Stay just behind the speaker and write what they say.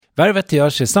Värvet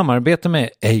görs i samarbete med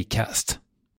Acast.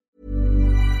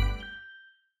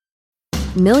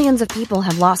 Millions of people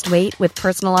have lost weight with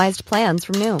personalized plans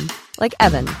from Noom. Like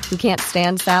Evan, who can't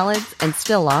stand salads and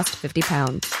still lost 50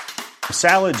 pounds.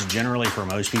 Salads generally for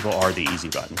most people are the easy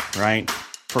button, right?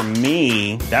 For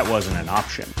me, that wasn't an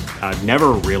option. I never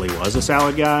really was a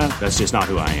salad guy. That's just not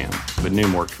who I am. But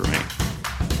Noom worked for me.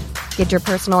 Get your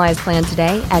personalized plan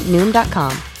today at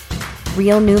Noom.com.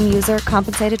 Real Noom user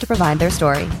compensated to provide their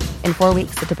story. In 4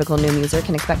 weeks, the typical Noom user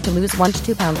can expect to lose 1 to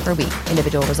 2 pounds per week.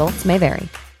 Individual results may vary.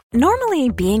 Normally,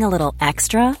 being a little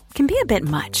extra can be a bit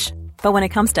much. But when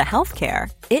it comes to healthcare,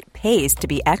 it pays to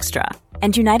be extra.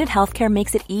 And United Healthcare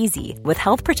makes it easy with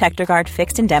Health Protector Guard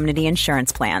fixed indemnity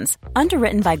insurance plans.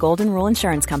 Underwritten by Golden Rule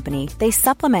Insurance Company, they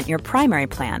supplement your primary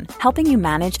plan, helping you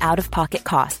manage out-of-pocket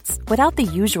costs without the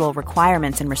usual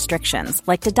requirements and restrictions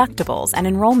like deductibles and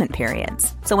enrollment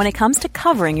periods. So when it comes to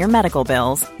covering your medical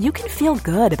bills, you can feel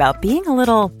good about being a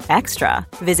little extra.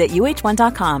 Visit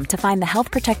UH1.com to find the Health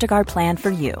Protector Guard plan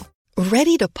for you.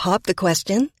 Ready to pop the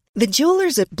question? The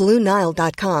jewelers at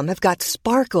BlueNile.com have got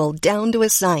sparkle down to a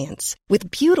science with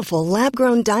beautiful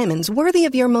lab-grown diamonds worthy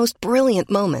of your most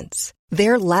brilliant moments.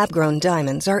 Their lab-grown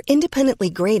diamonds are independently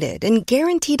graded and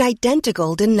guaranteed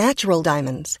identical to natural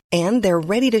diamonds, and they're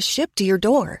ready to ship to your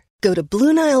door. Go to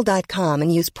BlueNile.com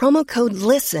and use promo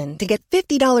code LISTEN to get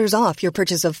 $50 off your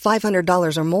purchase of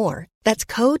 $500 or more. That's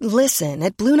code LISTEN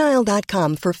at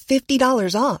BlueNile.com for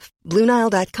 $50 off.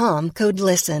 BlueNile.com, code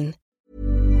LISTEN.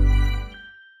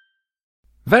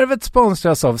 Värvet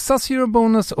sponsras av SAS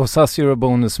Eurobonus och SAS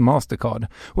Eurobonus Mastercard.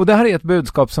 Och det här är ett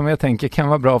budskap som jag tänker kan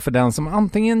vara bra för den som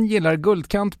antingen gillar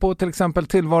guldkant på till exempel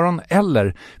tillvaron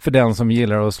eller för den som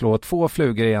gillar att slå 2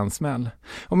 flugor i en smäll.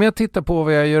 Om jag tittar på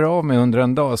vad jag gör av med under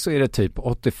en dag så är det typ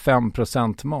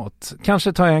 85% mat.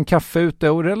 Kanske tar jag en kaffe ute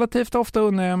och relativt ofta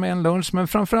unnar jag mig en lunch, men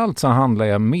framförallt så handlar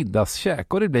jag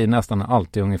middagskäk och det blir nästan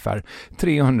alltid ungefär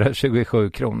 327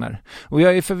 kronor. Och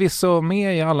jag är förvisso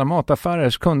med i alla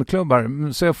mataffärers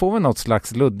kundklubbar så jag får väl något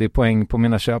slags luddig poäng på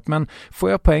mina köp, men får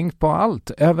jag poäng på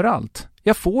allt, överallt?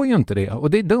 Jag får ju inte det och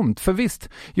det är dumt, för visst,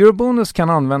 Eurobonus kan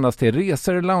användas till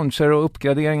resor, lounger och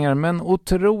uppgraderingar, men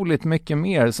otroligt mycket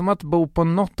mer, som att bo på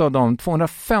något av de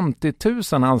 250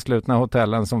 000 anslutna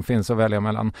hotellen som finns att välja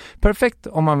mellan. Perfekt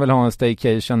om man vill ha en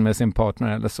staycation med sin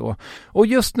partner eller så. Och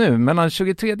just nu, mellan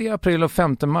 23 april och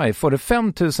 5 maj, får du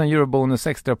 5 000 Eurobonus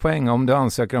extra poäng om du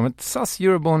ansöker om ett SAS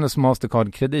Eurobonus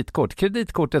Mastercard kreditkort.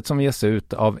 Kreditkortet som ges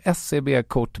ut av SEB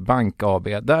Kort Bank AB,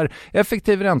 där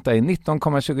effektiv ränta är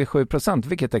 19,27%.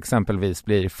 Vilket exempelvis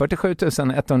blir 47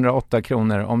 108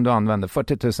 kronor om du använder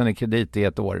 40 000 i kredit i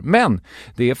ett år. Men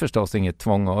det är förstås inget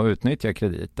tvång att utnyttja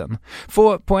krediten.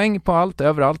 Få poäng på allt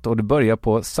överallt och du börjar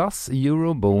på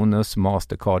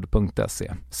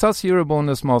saseurobonusmastercard.se.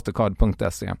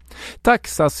 saseurobonusmastercard.se. Tack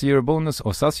SAS Eurobonus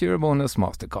och SAS Eurobonus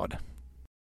Mastercard.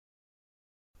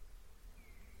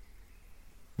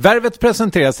 Värvet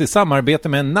presenteras i samarbete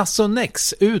med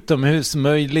Nasonex,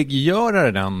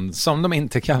 utomhusmöjliggöraren, som de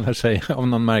inte kallar sig av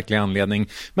någon märklig anledning.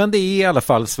 Men det är i alla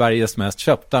fall Sveriges mest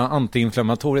köpta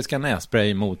antiinflammatoriska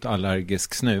nässpray mot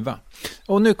allergisk snuva.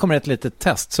 Och nu kommer ett litet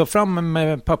test, så fram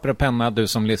med papper och penna du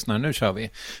som lyssnar, nu kör vi.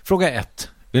 Fråga 1.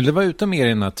 Vill du vara ute mer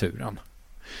i naturen?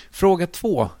 Fråga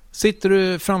 2. Sitter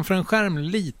du framför en skärm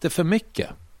lite för mycket?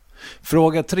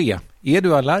 Fråga 3. Är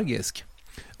du allergisk?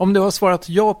 Om du har svarat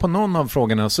ja på någon av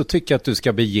frågorna så tycker jag att du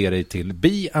ska bege dig till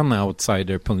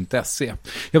beanoutsider.se.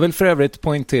 Jag vill för övrigt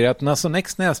poängtera att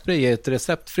Nasonex nässpray är ett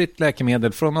receptfritt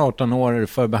läkemedel från 18 år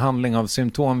för behandling av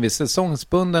symptom vid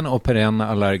säsongsbunden och perenn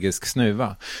allergisk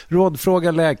snuva.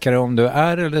 Rådfråga läkare om du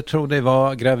är eller tror dig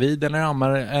vara gravid eller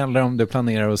ammar, eller om du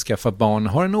planerar att skaffa barn,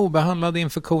 har en obehandlad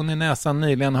infektion i näsan,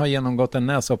 nyligen har genomgått en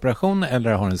näsoperation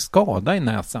eller har en skada i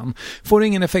näsan. Får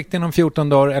ingen effekt inom 14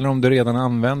 dagar eller om du redan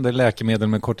använder läkemedel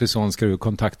med kortison ska du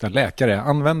kontakta läkare.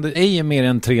 Använd ej mer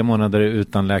än 3 månader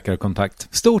utan läkarkontakt.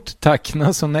 Stort tack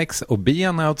Nasonex och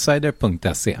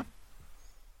beanoutsider.se.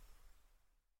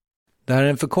 Det här är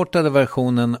den förkortade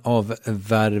versionen av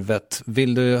Värvet.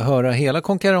 Vill du höra hela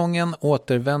konkarongen,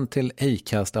 återvänd till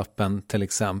Acast-appen till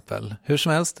exempel. Hur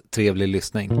som helst, trevlig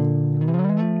lyssning.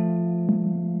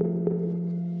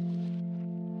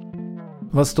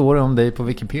 Vad står det om dig på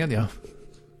Wikipedia?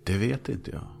 Det vet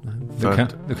inte jag.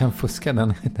 Du kan fuska,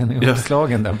 den är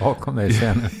uppslagen där bakom dig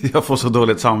sen. Jag får så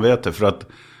dåligt samvete för att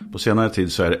på senare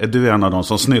tid så är du en av de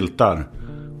som snyltar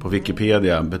på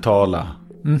Wikipedia.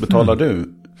 Betalar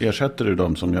du? Ersätter du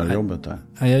dem som gör jobbet där?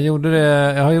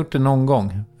 Jag har gjort det någon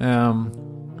gång.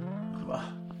 Va?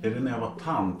 Är det när jag var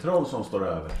tandtroll som står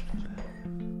över?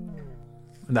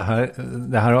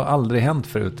 Det här har aldrig hänt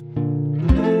förut.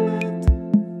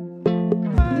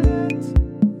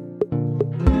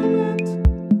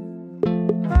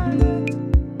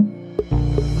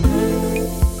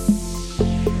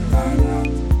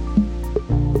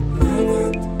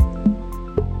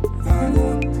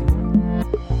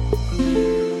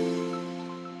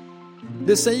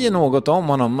 Det säger något om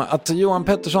honom att Johan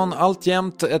Pettersson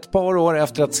alltjämt ett par år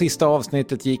efter att sista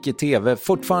avsnittet gick i tv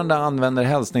fortfarande använder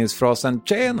hälsningsfrasen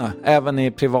tjena även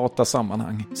i privata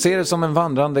sammanhang. Ser det som en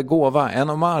vandrande gåva, en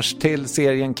hommage till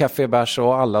serien Café Bärs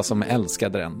och alla som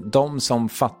älskade den. De som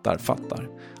fattar, fattar.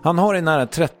 Han har i nära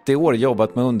 30 år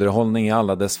jobbat med underhållning i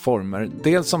alla dess former.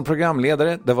 Dels som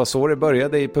programledare, det var så det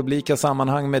började i publika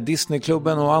sammanhang med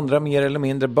Disneyklubben och andra mer eller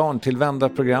mindre barntillvända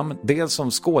program. Dels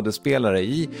som skådespelare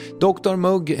i Dr.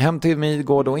 Mugg, Hem till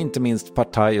Midgård och inte minst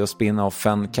Partaj och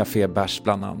spin-offen Café Bärs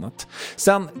bland annat.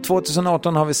 Sen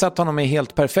 2018 har vi sett honom i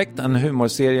Helt Perfekt, en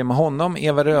humorserie med honom,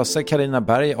 Eva Röse, Carina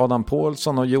Berg, Adam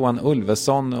Pålsson och Johan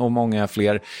Ulveson och många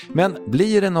fler. Men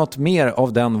blir det något mer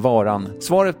av den varan?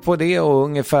 Svaret på det och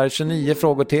ungefär 29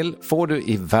 frågor till får du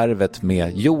i Värvet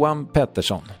med Johan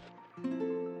Pettersson.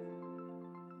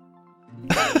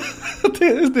 Det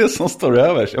är det som står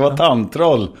över. Jag var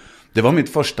tandtroll. Det var mitt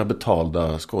första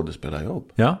betalda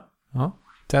skådespelarjobb. Ja.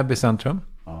 Täby centrum.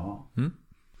 Ja.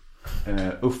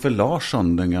 Uffe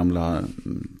Larsson, den gamla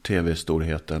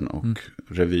tv-storheten och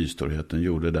revystorheten,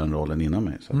 gjorde den rollen innan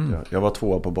mig. Så att jag var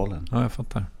 2 på bollen. Ja, jag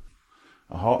fattar.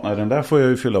 Jaha, nej, den där får jag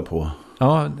ju fylla på.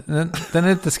 Ja, den är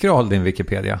lite skral, din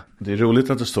Wikipedia. Det är roligt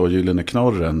att det står Gyllene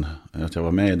Knorren, att jag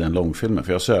var med i den långfilmen.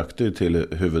 För jag sökte ju till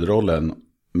huvudrollen,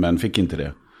 men fick inte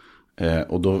det.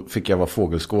 Och då fick jag vara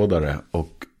fågelskådare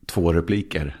och 2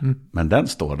 repliker. Men den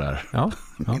står där. Ja.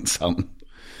 Minsann.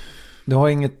 Du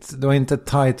har inte ett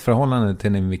tajt förhållande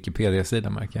till din Wikipedia-sida,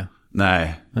 märker jag.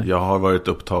 Nej, jag har varit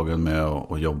upptagen med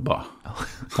att jobba.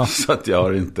 Så att jag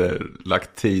har inte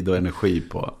lagt tid och energi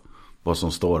på vad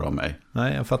som står om mig.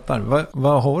 Nej, jag fattar.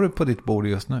 Vad har du på ditt bord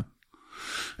just nu?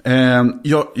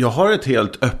 Jag har ett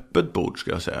helt öppet bord,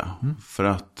 ska jag säga. För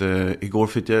att igår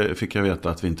fick jag veta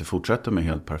att vi inte fortsätter med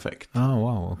Helt Perfekt.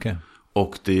 Wow, okej.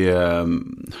 Och det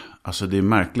är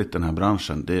märkligt, den här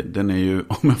branschen. Den är ju,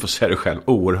 om jag får säga det själv,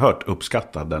 oerhört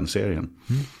uppskattad, den serien.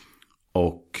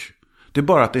 Och det är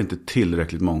bara att det inte är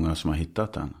tillräckligt många som har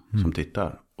hittat den, som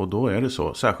tittar. Och då är det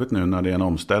så, särskilt nu när det är en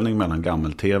omställning mellan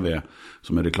gammel-tv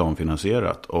som är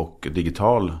reklamfinansierat och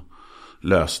digital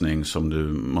lösning som du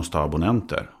måste ha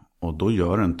abonnenter. Och då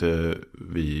gör inte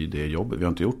vi det jobbet, vi har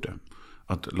inte gjort det.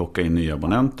 Att locka in nya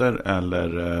abonnenter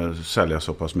eller sälja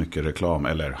så pass mycket reklam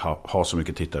eller ha så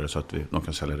mycket tittare så att de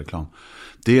kan sälja reklam.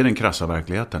 Det är den krassa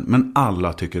verkligheten, men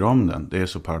alla tycker om den, det är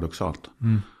så paradoxalt.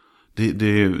 Det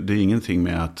är ingenting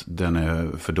med att den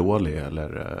är för dålig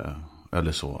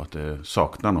eller så, att det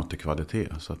saknar något i kvalitet.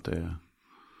 Så att det...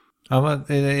 Ja,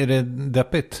 men är det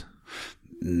deppigt?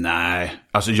 Nej,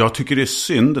 alltså jag tycker det är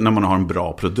synd när man har en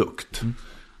bra produkt.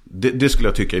 Det skulle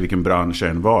jag tycka i vilken bransch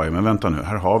jag än var i. Men vänta nu,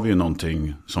 här har vi ju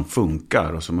någonting som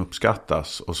funkar och som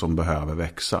uppskattas och som behöver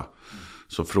växa.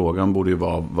 Så frågan borde ju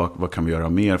vara, vad kan vi göra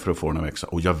mer för att få den att växa?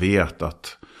 Och jag vet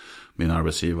att min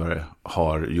arbetsgivare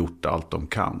har gjort allt de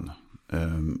kan.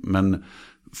 Men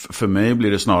för mig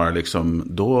blir det snarare liksom,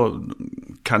 då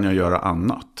kan jag göra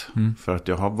annat. För att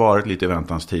jag har varit lite i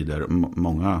väntans tider.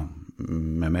 Många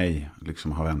med mig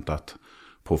liksom har väntat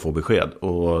på att få besked.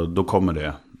 Och då kommer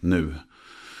det nu.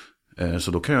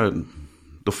 Så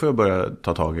då får jag börja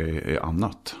ta tag i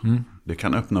annat. Det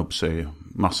kan öppna upp sig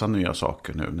massa nya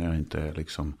saker nu när jag inte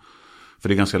liksom... För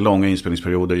det är ganska långa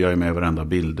inspelningsperioder. Jag är med i varenda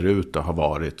bildruta har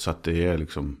varit. Så att det är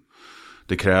liksom...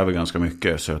 Det kräver ganska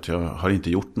mycket, så att jag har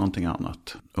inte gjort någonting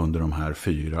annat under de här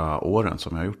 4 åren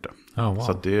som jag har gjort det. Oh, wow.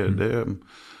 Så att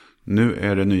nu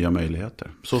är det nya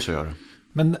möjligheter. Så ser jag det.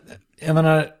 Men jag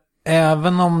menar,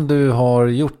 även om du har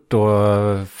gjort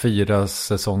då 4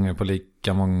 säsonger på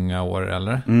lika många år,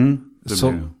 eller?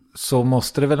 Så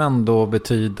måste det väl ändå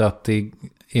betyda att det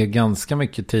är ganska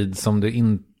mycket tid som du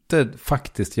inte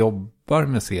faktiskt jobbar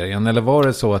med serien? Eller var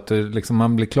det så att liksom,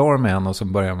 man blir klar med en och så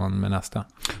börjar man med nästa?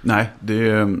 Nej,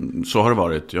 så har det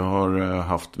varit. Jag har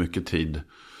haft mycket tid.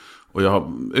 Och jag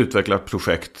har utvecklat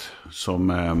projekt som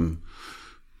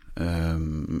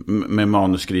med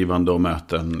manusskrivande och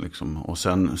möten. Liksom. Och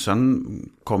sen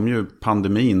kom ju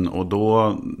pandemin och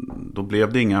då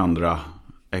blev det inga andra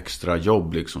extra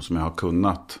jobb liksom, som jag har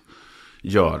kunnat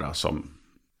göra. Som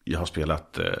jag har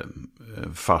spelat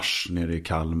Fars nere i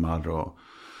Kalmar och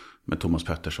med Thomas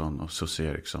Pettersson och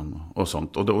Susie Eriksson och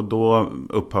sånt. Och då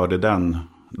upphörde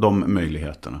de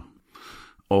möjligheterna.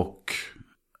 Och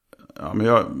ja, men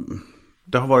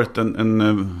det har varit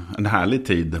en härlig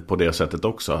tid på det sättet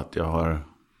också. Att jag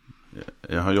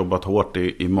har jobbat hårt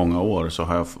i många år, så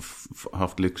har jag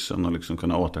haft lyxen att liksom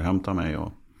kunna återhämta mig.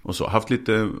 Och så haft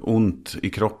lite ont i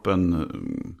kroppen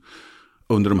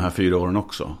under de här 4 åren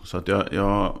också. Så att det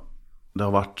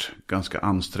har varit ganska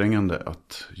ansträngande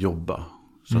att jobba.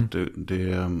 Så att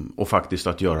och faktiskt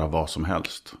att göra vad som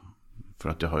helst. För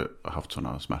att jag har haft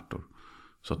sådana smärtor.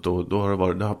 Så att då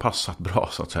har det har passat bra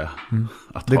så att säga.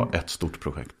 Att ha ett stort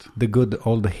projekt. The good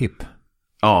old hip.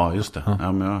 Ja, just det.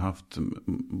 Ja, men jag har haft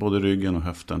både ryggen och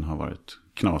höften har varit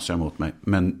knasiga mot mig.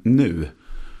 Men nu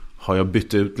har jag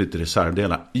bytt ut lite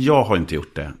reservdelar. Jag har inte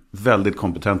gjort det. Väldigt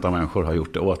kompetenta människor har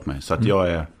gjort det åt mig. Så att jag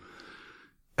är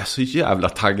så jävla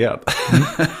taggad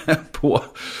på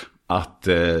att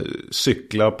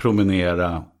cykla,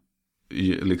 promenera,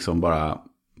 liksom bara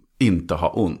inte ha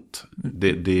ont.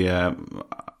 Det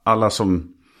alla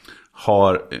som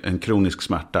har en kronisk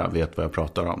smärta vet vad jag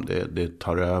pratar om. Det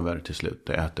tar över till slut.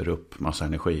 Det äter upp massa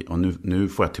energi. Och nu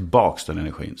får jag tillbaka den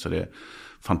energin. Så det är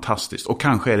fantastiskt. Och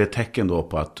kanske är det ett tecken då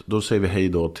på att då säger vi hej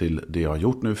då till det jag har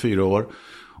gjort nu 4 år.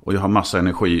 Och jag har massa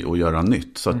energi att göra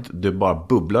nytt. Så att det bara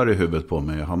bubblar i huvudet på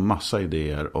mig. Jag har massa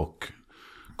idéer och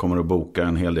kommer att boka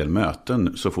en hel del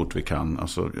möten så fort vi kan.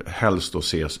 Alltså helst att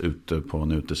ses ute på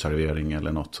en uteservering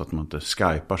eller något. Så att man inte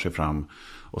skypar sig fram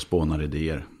och spånar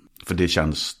idéer. För det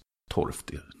känns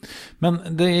torftigt. Men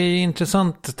det är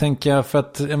intressant tänker jag. För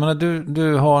att jag menar,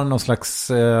 du har någon slags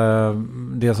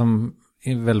det som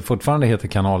väl fortfarande heter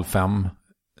kanal 5.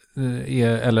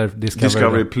 Eller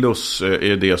Discovery Plus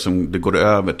är det som det går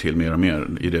över till mer och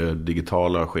mer i det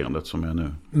digitala skeendet som är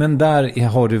nu. Men där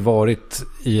har du varit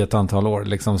i ett antal år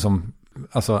liksom som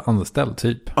alltså anställd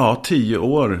typ? Ja, 10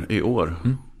 år i år.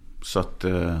 Så att det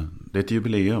är ett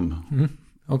jubileum.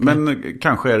 Okay. Men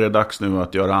kanske är det dags nu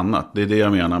att göra annat. Det är det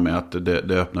jag menar med att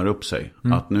det öppnar upp sig.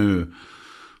 Att nu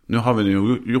har vi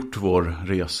nu gjort vår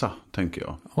resa, tänker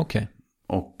jag. Okej.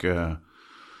 Och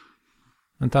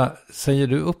vänta, säger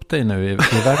du upp dig nu i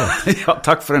världen? ja,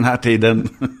 tack för den här tiden.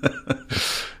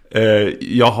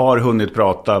 Jag har hunnit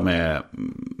prata med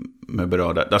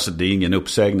berörda. Alltså det är ingen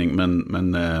uppsägning,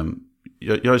 men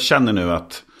jag känner nu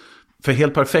att för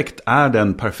Helt Perfekt är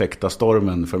den perfekta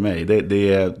stormen för mig.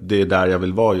 Det är där jag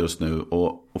vill vara just nu.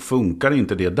 Och funkar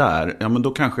inte det där, ja men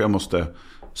då kanske jag måste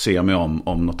se mig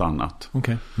om något annat.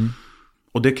 Okej.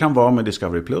 Och det kan vara med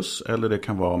Discovery Plus eller det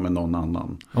kan vara med någon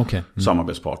annan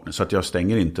samarbetspartner. Så att jag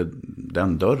stänger inte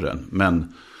den dörren.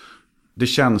 Men det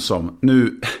känns som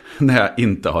nu när jag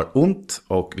inte har ont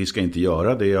och vi ska inte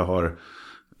göra det jag har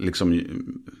liksom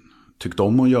tyckt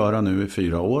om att göra nu i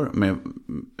 4 år. Med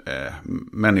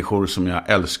människor som jag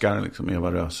älskar, liksom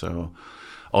Eva Röse och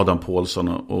Adam Paulsson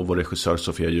och vår regissör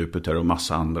Sofia Jupiter och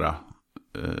massa andra.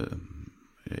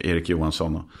 Erik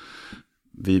Johansson och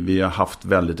vi har haft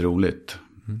väldigt roligt.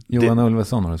 Johan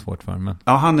Ulveson har det svårt för. Men...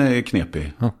 Ja, han är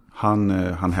knepig.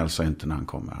 Han hälsar inte när han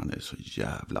kommer. Han är så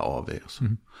jävla avig. Alltså.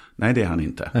 Nej, det är han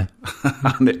inte.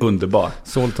 Han är underbar.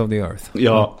 Salt of the earth.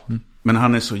 Ja, men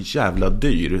han är så jävla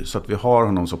dyr så att vi har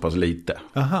honom så pass lite.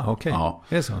 Aha, okej. Ja.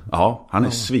 Är det så? Ja, han är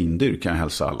svindyr kan jag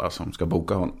hälsa alla som ska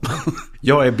boka honom.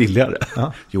 Jag är billigare.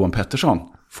 Johan Pettersson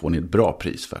får ni ett bra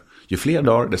pris för. Ju fler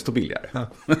dagar, desto billigare.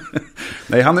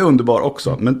 Nej, han är underbar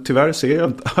också. Men tyvärr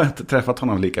har jag inte träffat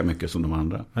honom lika mycket som de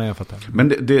andra. Nej, jag fattar.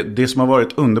 Men det som har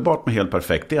varit underbart med Helt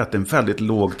Perfekt är att det är en väldigt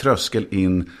låg tröskel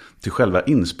in till själva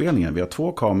inspelningen. Vi har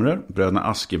 2 kameror, bröderna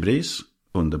Askebris,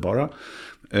 underbara,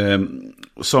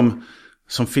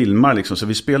 som filmar liksom. Så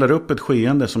vi spelar upp ett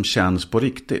skeende som känns på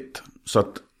riktigt. Så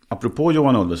att apropå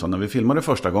Johan Ulveson, när vi filmade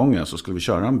första gången så skulle vi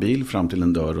köra en bil fram till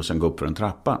en dörr och sen gå upp för en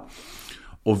trappa.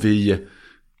 Och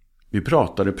vi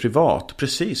pratade privat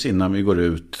precis innan vi går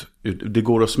ut. Det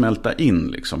går att smälta in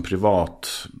liksom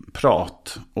privat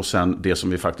prat och sen det som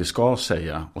vi faktiskt ska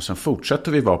säga. Och sen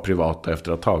fortsätter vi vara privata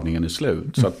efter att tagningen är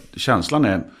slut. Så att känslan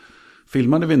är,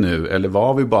 filmade vi nu eller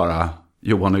var vi bara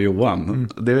Johan och Johan?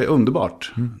 Det är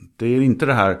underbart. Det är inte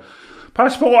det här,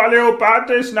 pass på allihopa, att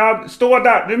det är snabbt, stå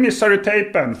där, nu missar du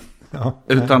tejpen. Ja.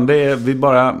 Utan det är,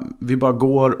 vi bara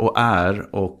går och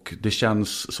är, och det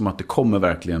känns som att det kommer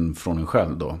verkligen från en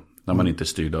själv då, när man inte är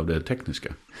styrd av det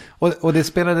tekniska. Och det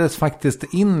spelades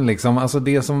faktiskt in liksom, alltså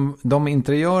det som, de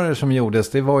interiörer som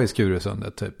gjordes, det var i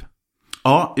Skurusundet typ.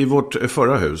 Ja, i vårt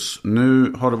förra hus.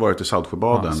 Nu har det varit i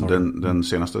Saltsjöbaden, den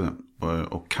senaste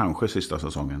och kanske sista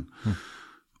säsongen.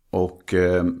 Och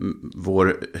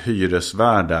vår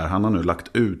hyresvärd där, han har nu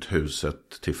lagt ut huset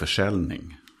till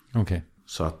försäljning. Okej.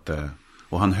 Så att,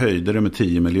 och han höjde det med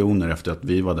 10 miljoner efter att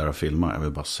vi var där och filmade. Jag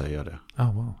vill bara säga det.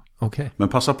 Wow. Okej. Men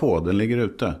passa på, den ligger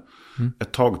ute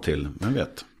ett tag till, men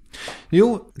vet.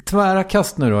 Jo, tvära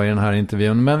kast nu då i den här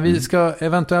intervjun. Men vi ska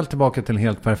eventuellt tillbaka till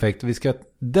Helt Perfekt. Vi ska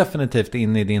definitivt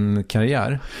in i din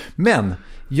karriär. Men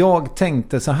jag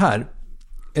tänkte så här.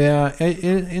 Jag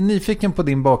är nyfiken på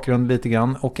din bakgrund lite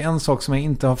grann. Och en sak som jag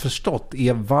inte har förstått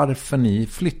är varför ni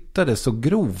flyttade så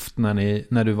grovt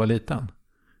när du var liten.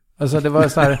 Alltså det var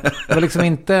så här, det var liksom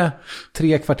inte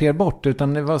 3 kvarter bort,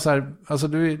 utan det var så här, alltså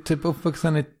du är typ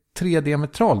uppvuxen i tre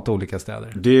diametralt olika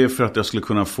städer? Det är för att jag skulle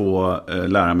kunna få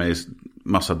lära mig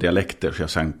massa dialekter så jag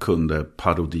sen kunde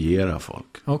parodiera folk.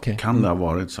 Okay. Kan det ha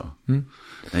varit så?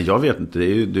 Nej, jag vet inte.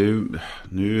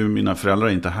 Nu är mina föräldrar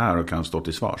inte här och kan stå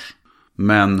till svars.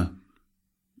 Men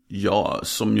ja,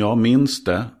 som jag minns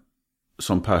det,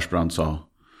 som Persbrandt sa,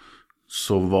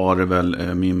 så var det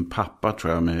väl min pappa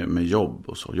tror jag med jobb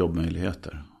och så,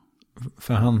 jobbmöjligheter.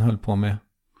 För han höll på med?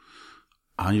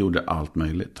 Han gjorde allt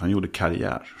möjligt. Han gjorde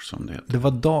karriär som det heter. Det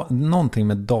var någonting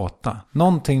med data.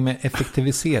 Någonting med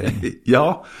effektivisering.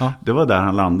 ja, det var där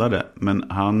han landade.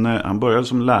 Men han började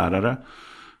som lärare.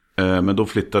 Men då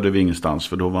flyttade vi ingenstans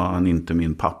för då var han inte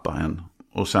min pappa än.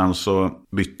 Och sen så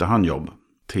bytte han jobb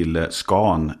till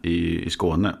Scan i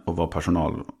Skåne och var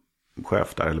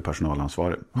personalchef där, eller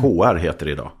personalansvarig. HR heter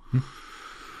det idag.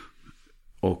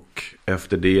 Och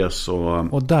efter det så...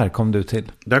 Och där kom du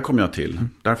till? Där kom jag till.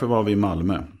 Därför var vi i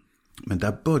Malmö. Men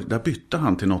där bytte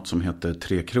han till något som heter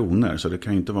 3 kronor. Så det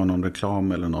kan inte vara någon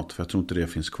reklam eller något. För jag tror inte det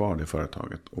finns kvar det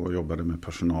företaget. Och jobbade med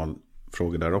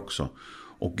personalfrågor där också.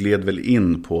 Och gled väl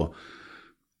in på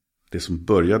det som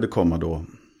började komma då.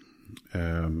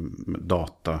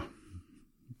 Data,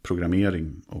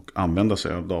 programmering och använda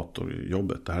sig av dator i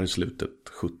jobbet. Det här är slutet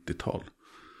 70-tal.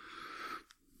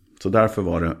 Så därför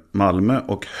var det Malmö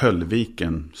och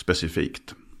Höllviken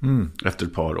specifikt. Efter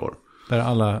ett par år. Där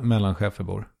alla mellanchefer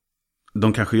bor.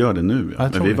 De kanske gör det nu. Ja.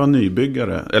 Men vi var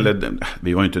nybyggare. Eller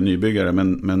vi var inte nybyggare.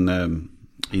 Men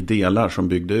i delar som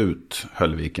byggde ut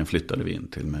Höllviken flyttade vi in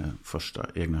till med första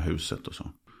egna huset och så.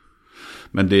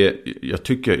 Men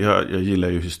jag gillar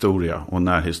ju historia. Och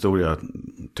närhistoria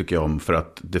tycker jag om. För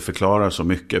att det förklarar så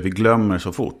mycket. Vi glömmer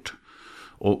så fort.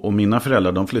 Och mina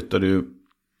föräldrar, de flyttade ju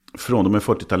från, de är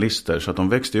 40-talister, så att de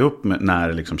växte upp med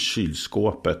när liksom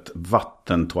kylskåpet,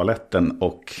 vattentoaletten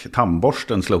och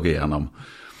tandborsten slog igenom.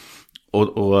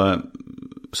 Och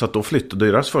så att då flyttade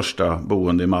deras första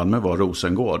boende i Malmö var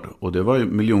Rosengård. Och det var ju,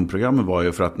 miljonprogrammet var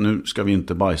ju för att nu ska vi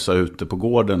inte bajsa ute på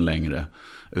gården längre.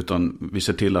 Utan vi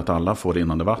ser till att alla får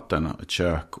rinnande vatten, ett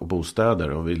kök och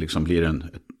bostäder. Och vi liksom blir en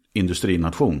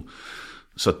industrination.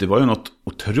 Så att det var ju något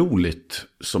otroligt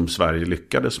som Sverige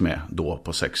lyckades med då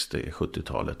på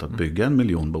 60-70-talet. Att bygga 1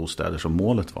 miljon bostäder som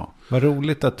målet var. Vad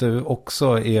roligt att du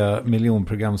också är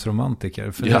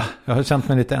miljonprogramsromantiker. För jag har känt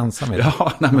mig lite ensam i det.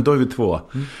 Ja, nej, men då är vi 2.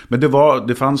 Men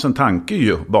det fanns en tanke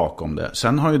ju bakom det.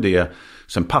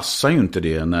 Sen passar ju inte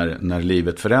det när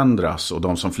livet förändras. Och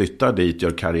de som flyttar dit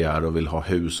gör karriär och vill ha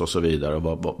hus och så vidare.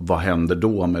 Och vad händer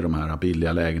då med de här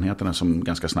billiga lägenheterna som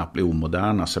ganska snabbt blir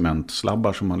omoderna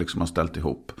cementslabbar som man liksom har ställt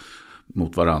ihop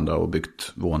mot varandra och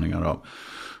byggt våningar av.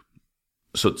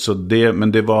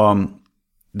 Men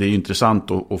det är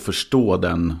intressant att förstå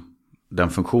den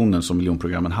funktionen som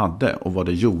miljonprogrammen hade och vad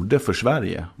det gjorde för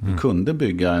Sverige. Vi kunde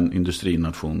bygga en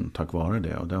industrination tack vare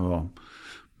det, och det var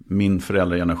min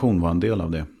föräldrageneration var en del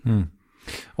av det.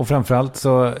 Och framförallt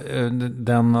så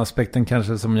den aspekten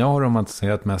kanske som jag har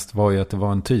romantiserat mest var ju att det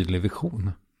var en tydlig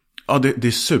vision. Ja, det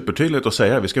är supertydligt att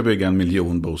säga vi ska bygga 1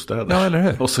 miljon bostäder. Ja, eller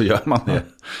hur? Och så gör man det. Ja.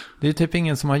 Det är ju typ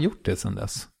ingen som har gjort det sedan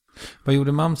dess. Vad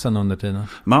gjorde mamsen under tiden?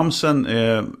 Mamsen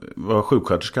var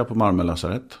sjuksköterska på Malmö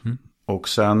lasarett. Och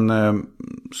sen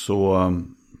så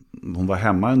hon var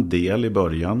hemma en del i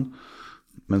början.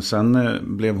 Men sen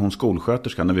blev hon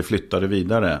skolsköterska. När vi flyttade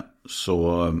vidare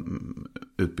så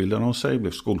utbildade hon sig,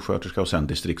 blev skolsköterska och sen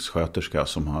distriktssköterska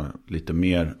som har lite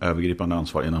mer övergripande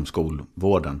ansvar inom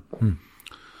skolvården.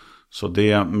 Så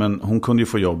men hon kunde ju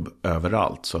få jobb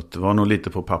överallt, så att det var nog lite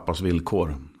på pappas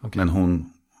villkor. Okay. Men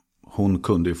hon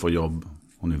kunde ju få jobb.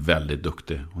 Hon är väldigt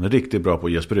duktig. Hon är riktigt bra på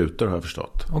att ge sprutor, har jag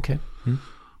förstått. Okej.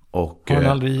 Och har hon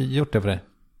aldrig gjort det för dig?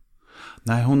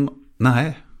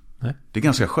 Nej. Det är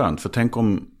ganska skönt, för tänk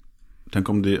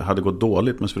om det hade gått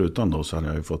dåligt med sprutan då, så hade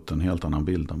jag ju fått en helt annan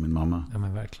bild av min mamma. Ja,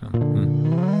 men verkligen.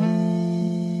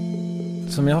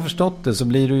 Som jag har förstått det så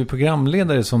blir du ju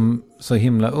programledare som så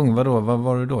himla ung. Vad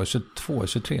var du då? 22,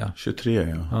 23?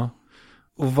 23, ja.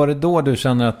 Och var det då du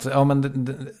känner att,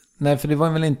 nej, för det var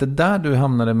väl inte där du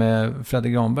hamnade med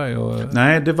Fredrik Granberg?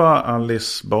 Nej, det var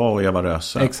Alice Ba och Eva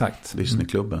Röse. Exakt.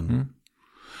 Disneyklubben.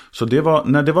 Så det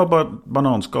var bara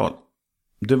bananskal.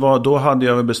 Då hade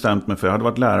jag bestämt mig för, jag hade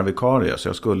varit lärarvikarie så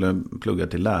jag skulle plugga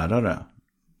till lärare.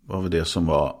 Det var det som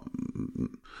var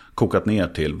kokat ner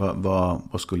till.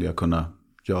 Vad skulle jag kunna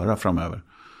göra framöver?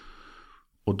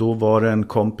 Och då var det en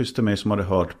kompis till mig som hade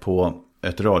hört på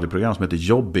ett radioprogram som heter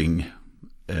Jobbing.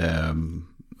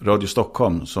 Radio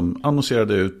Stockholm som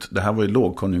annonserade ut, det här var ju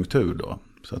lågkonjunktur då.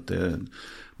 Så att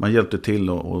man hjälpte till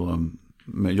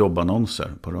med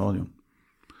jobbannonser på radion.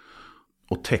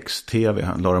 Och text-tv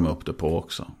la de upp det på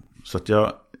också. Så att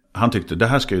han tyckte, det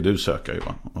här ska ju du söka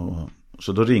Johan. Och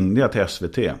Så då ringde jag till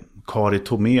SVT. Kari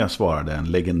Tomé svarade,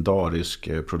 en legendarisk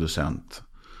producent,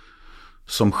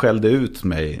 som skällde ut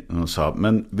mig och sa,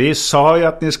 men vi sa ju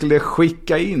att ni skulle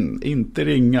skicka in, inte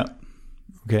ringa.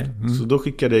 Okay. Så då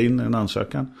skickade jag in en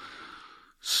ansökan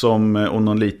och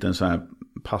någon liten sån här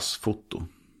passfoto.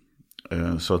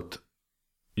 Så att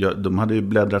de hade ju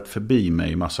bläddrat förbi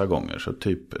mig massa gånger, så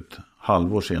typ ett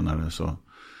halvår senare så...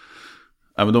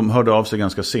 Ja, men de hörde av sig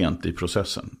ganska sent i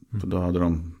processen. För då hade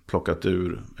de plockat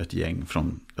ur ett gäng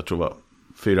från, jag tror det var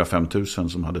 4-5 tusen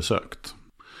som hade sökt.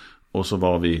 Och så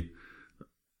var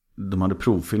de hade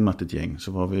provfilmat ett gäng,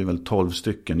 så var vi väl 12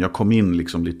 stycken. Jag kom in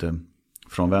liksom lite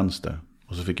från vänster.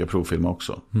 Och så fick jag provfilma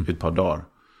också, i ett par dagar.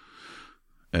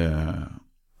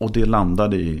 Och det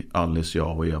landade i Alice,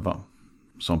 jag och Eva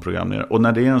som programledare. Och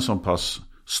när det är en sån pass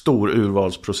stor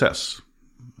urvalsprocess,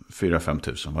 4-5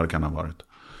 tusen, vad det kan ha varit.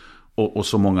 Och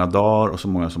så många dagar och så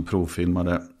många som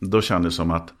provfilmade. Då kändes det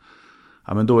som att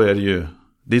ja, men då är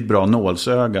det är ett bra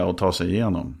nålsöga att ta sig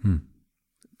igenom.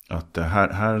 Att här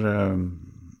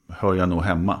hör jag nog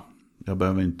hemma. Jag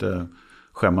behöver inte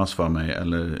skämmas för mig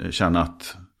eller känna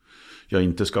att jag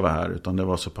inte ska vara här. Utan det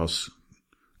var så pass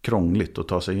krångligt att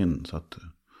ta sig in så att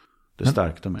det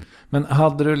stärkte mig. Men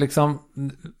hade du liksom...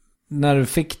 När du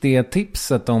fick det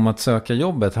tipset om att söka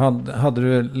jobbet, hade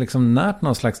du liksom närt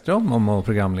någon slags dröm om att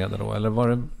programleda då? Eller var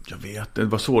det... Jag vet, det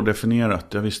var så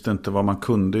definierat. Jag visste inte vad man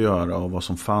kunde göra och vad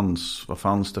som fanns. Vad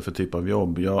fanns det för typ av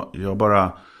jobb? Jag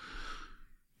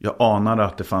anade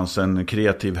att det fanns en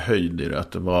kreativ höjd i det.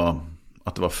 Att det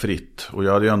var fritt. Och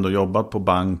jag hade ju ändå jobbat på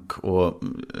bank och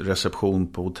reception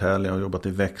på hotell. Jag har jobbat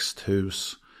i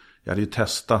växthus. Jag hade ju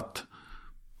testat,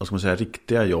 vad ska man säga,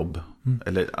 riktiga jobb.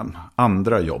 Eller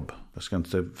andra jobb. Jag ska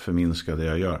inte förminska det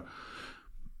jag gör.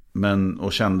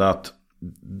 Och kände att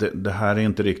det här är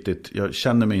inte riktigt, jag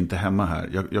känner mig inte hemma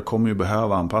här. Jag kommer ju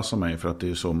behöva anpassa mig för att det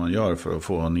är så man gör för att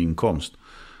få en inkomst.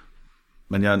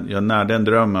 Men jag närde en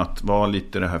dröm att vara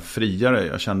lite det här friare.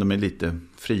 Jag kände mig lite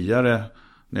friare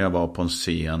när jag var på en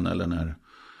scen eller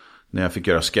när jag fick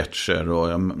göra sketcher. Och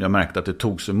jag märkte att det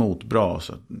togs emot bra.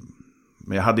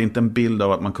 Men jag hade inte en bild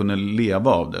av att man kunde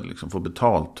leva av det, liksom få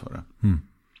betalt för det.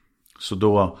 Så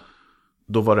då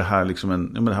var det här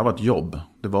liksom det här var ett jobb.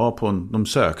 Det var de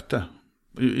sökte.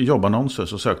 I jobbannonser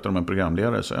så sökte de en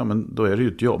programledare. Så men då är det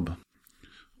ju ett jobb.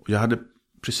 Och jag hade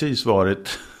precis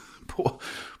varit på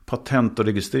Patent- och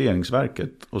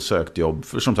registreringsverket och sökt jobb.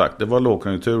 För som sagt, det var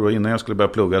lågkonjunktur och innan jag skulle börja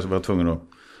plugga så var jag tvungen att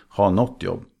ha något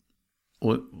jobb.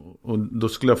 Och då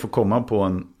skulle jag få komma på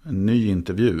en ny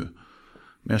intervju.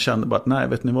 Men jag kände bara att nej,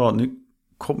 vet ni vad, ni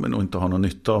kommer nog inte ha någon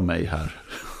nytta av mig här.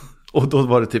 Och då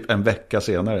var det typ en vecka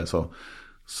senare så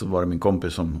var det min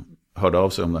kompis som hörde av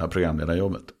sig om det här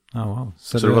programledarjobbet. Oh, wow.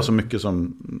 Så det var så mycket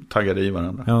som taggade i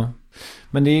varandra. Ja.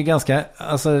 Men det är ju ganska,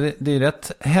 alltså det är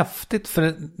rätt häftigt,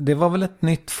 för det var väl ett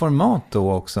nytt format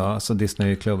då också, alltså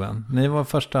Disneyklubben. Ni var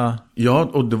första... Ja,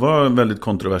 och det var väldigt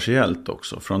kontroversiellt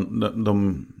också. Från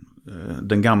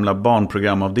den gamla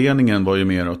barnprogramavdelningen var ju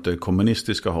mer åt det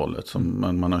kommunistiska hållet. Som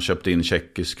man har köpt in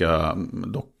tjeckiska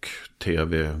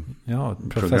dock-tv-program. Ja,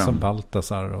 Professor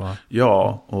Baltasar.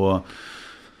 Ja, och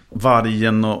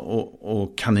Vargen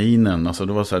och Kaninen. Alltså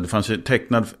det var så här, det fanns ju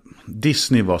tecknad...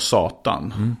 Disney var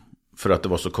satan. För att det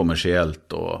var så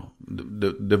kommersiellt. Och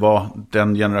det var,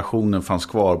 den generationen fanns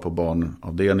kvar på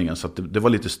barnavdelningen. Så att det var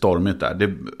lite stormigt där.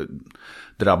 Det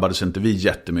drabbades inte vi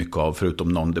jättemycket av, förutom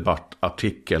någon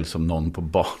debattartikel som någon på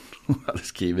barn hade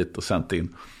skrivit och sänt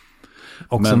in.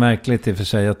 Också märkligt i och för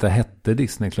sig att det hette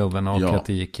Disneyklubben och att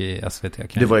det gick i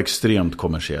SVT. Det var extremt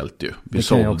kommersiellt ju. Vi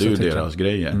sålde ju deras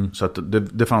grejer. Så att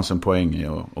det fanns en poäng i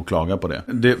att klaga på det.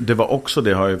 Det var också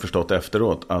det, har jag förstått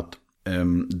efteråt, att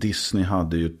Disney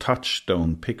hade ju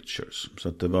Touchstone Pictures. Så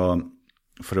att det var,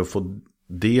 för att få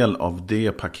del av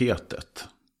det paketet,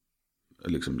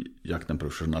 liksom Jakten på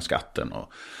professionella skatten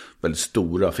och väldigt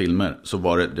stora filmer, så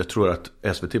var det, jag tror att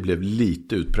SVT blev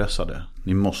lite utpressade.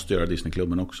 Ni måste göra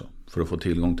Disneyklubben också för att få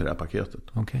tillgång till det här paketet.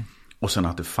 Okay. Och sen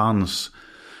att det fanns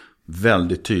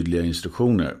väldigt tydliga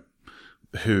instruktioner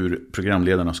hur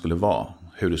programledarna skulle vara,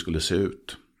 hur det skulle se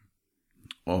ut.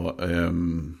 Och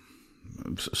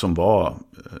som var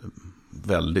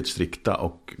väldigt strikta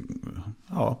och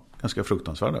ganska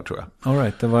fruktansvärda, tror jag. All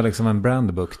right, det var liksom en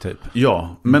brandbook typ.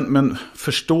 Ja, men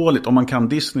förståeligt, om man kan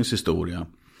Disneys historia,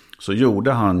 så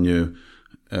gjorde han ju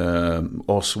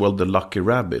Oswald the Lucky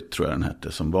Rabbit, tror jag den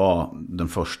hette, som var den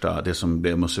första, det som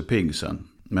blev Musse Pigg sen.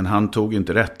 Men han tog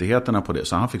inte rättigheterna på det,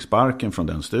 så han fick sparken från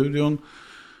den studion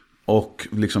och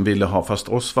liksom ville ha, fast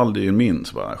Oswald är ju min,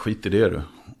 så bara skit i det du.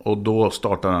 Och då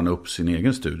startade han upp sin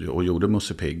egen studio och gjorde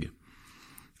Musse Pigg.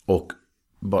 Och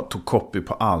bara tog copy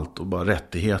på allt och bara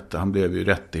rättigheter. Han blev ju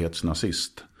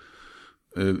rättighetsnazist.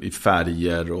 I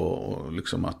färger och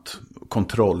liksom att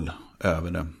kontroll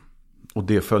över det. Och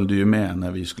det följde ju med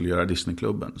när vi skulle göra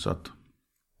Disneyklubben. Så att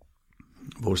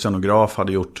vår scenograf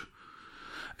hade gjort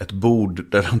ett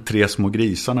bord där de 3 små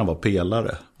grisarna var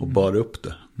pelare och bar upp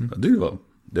det.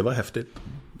 Det var häftigt.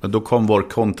 Men då kom vår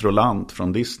kontrollant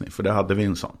från Disney, för det hade vi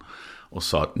en sån, och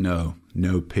sa att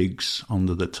no pigs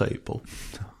under the table.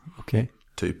 Okej.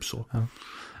 Typ så. Ja,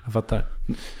 jag fattar.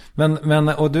 Men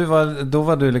och då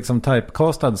var du liksom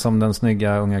typecastad som den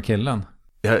snygga unga killen?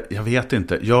 Jag vet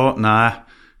inte.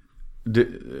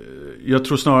 Jag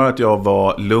tror snarare att jag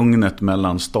var lugnet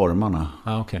mellan stormarna.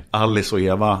 Okay. Alice och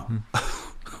Eva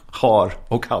har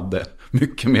och hade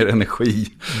mycket mer energi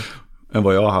än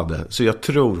vad jag hade. Så jag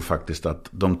tror faktiskt att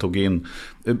de tog in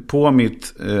på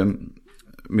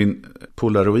min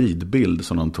polaroidbild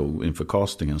som de tog inför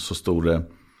castingen, så stod det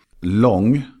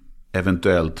lång,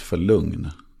 eventuellt för lugn.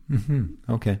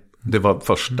 Okay. Det var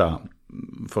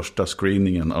första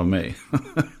screeningen av mig.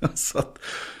 Så att,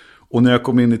 och när jag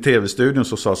kom in i tv-studion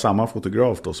så sa samma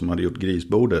fotograf då, som hade gjort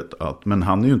Grisbordet, att men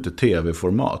han är ju inte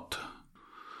tv-format.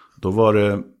 Då var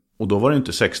det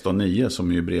inte 16:9 som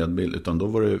är ju bredbild, utan då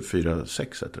var det 4:6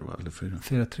 heter det, va? Eller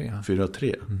 4:3.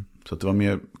 4:3. Så att det var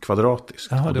mer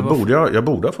kvadratiskt. Jaha, jag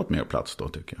borde ha fått mer plats då,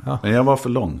 tycker jag. Ja. Men jag var för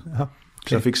lång. Ja, okay.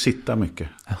 Så jag fick sitta mycket.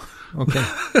 Ja, okej.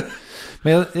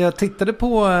 Men jag tittade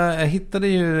på, jag hittade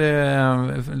ju,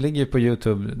 ligger på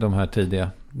YouTube de här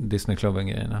tidiga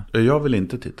Disneyklubben-grejerna. Jag vill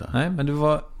inte titta. Nej, men du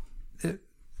var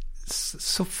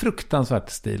så fruktansvärt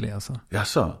stilig alltså.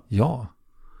 Jaså? Ja.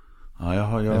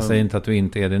 Ja, jag säger inte att du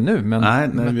inte är det nu. Men, Nej,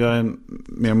 jag är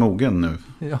mer mogen nu.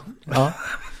 Ja.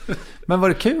 Men var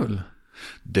det kul?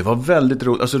 Det var väldigt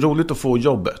roligt. Alltså roligt att få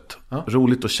jobbet. Ja.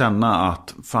 Roligt att känna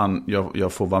att fan,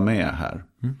 jag får vara med här.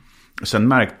 Sen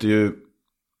märkte ju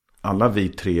alla vi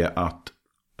 3 att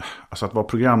vara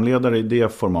programledare i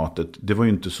det formatet, det var ju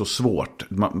inte så svårt.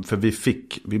 För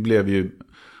vi blev ju,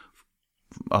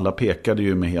 alla pekade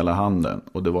ju med hela handen.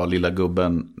 Och det var lilla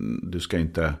gubben, du ska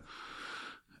inte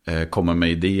komma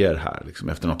med idéer här. Liksom,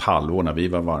 efter något halvår när vi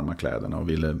var varma kläderna och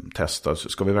ville testa. Så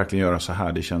ska vi verkligen göra så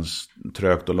här? Det känns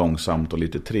trögt och långsamt och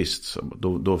lite trist. Så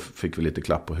då fick vi lite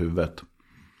klapp på huvudet.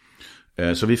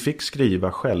 Så vi fick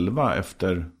skriva själva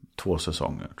efter 2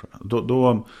 säsonger. Tror jag.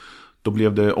 Då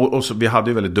blev det, och så, vi hade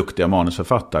ju väldigt duktiga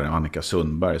manusförfattare, Annika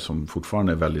Sundberg, som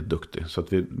fortfarande är väldigt duktig. Så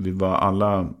att vi var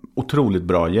alla otroligt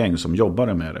bra gäng som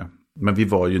jobbade med det. Men vi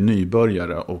var ju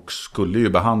nybörjare och skulle ju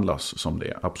behandlas som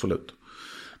det, absolut.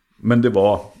 Men det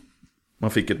var,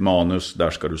 man fick ett manus, där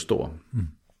ska du stå.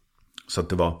 Så att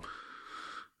det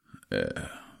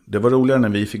var roligare när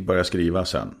vi fick börja skriva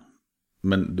sen.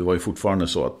 Men det var ju fortfarande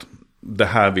så att det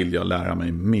här vill jag lära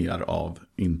mig mer av.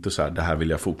 Inte så här, det här vill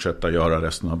jag fortsätta göra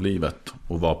resten av livet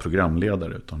och vara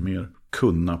programledare. Utan mer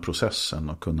kunna processen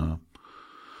och kunna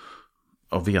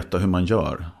veta hur man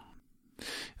gör.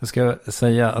 Jag ska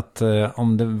säga att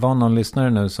om det var någon lyssnare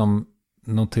nu som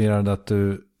noterade att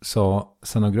du sa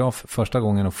scenograf första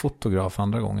gången och fotograf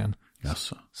andra gången.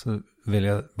 Jaså. Så vill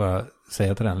jag bara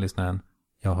säga till den lyssnaren,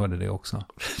 jag hörde det också.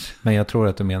 Men jag tror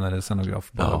att du menade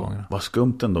scenograf båda gångerna. Vad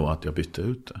skumt ändå att jag bytte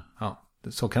ut det. Ja,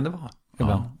 så kan det vara.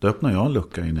 Ja, då öppnar jag en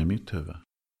lucka in i mitt huvud.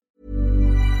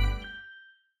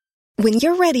 When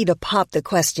you're ready to pop the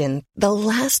question, the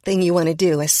last thing you want to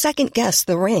do is second guess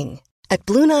the ring. At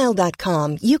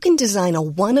BlueNile.com you can design a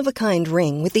one-of-a-kind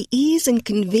ring with the ease and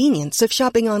convenience of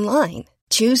shopping online.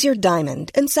 Choose your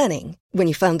diamond and setting. When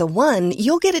you find the one,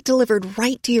 you'll get it delivered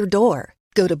right to your door.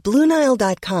 Go to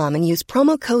BlueNile.com and use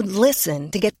promo code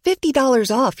LISTEN to get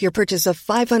 $50 off your purchase of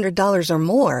 $500 or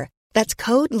more. That's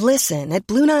code LISTEN at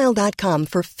BlueNile.com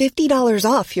for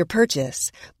 $50 off your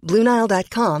purchase.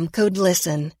 BlueNile.com, code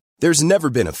LISTEN. There's never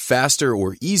been a faster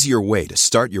or easier way to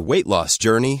start your weight loss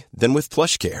journey than with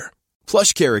PlushCare.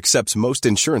 PlushCare accepts most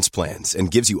insurance plans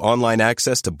and gives you online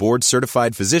access to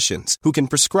board-certified physicians who can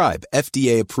prescribe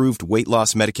FDA-approved weight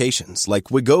loss medications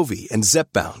like Wegovy and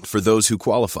Zepbound for those who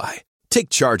qualify. Take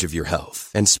charge of your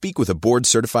health and speak with a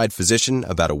board-certified physician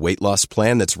about a weight loss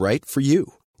plan that's right for you.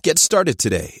 Get started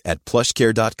today at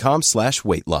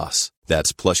plushcare.com/weightloss.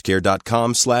 That's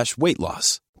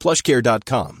plushcare.com/weightloss.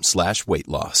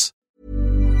 plushcare.com/weightloss.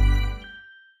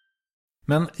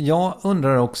 Men jag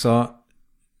undrar också,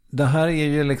 det här är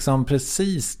ju liksom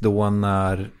precis då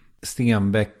när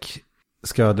Stenbeck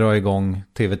ska dra igång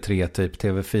TV3 typ,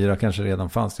 TV4 kanske redan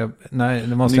fanns. Nej,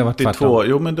 det måste ha varit 92,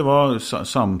 jo men det var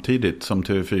samtidigt som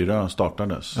TV4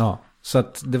 startades. Ja, så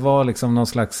att det var liksom någon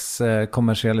slags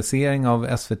kommersialisering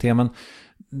av SVT, men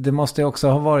det måste ju också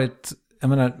ha varit, jag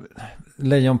menar,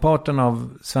 lejonparten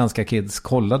av svenska kids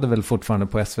kollade väl fortfarande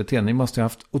på SVT. Ni måste ju ha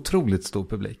haft otroligt stor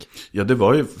publik. Ja, det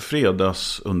var ju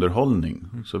fredagsunderhållning.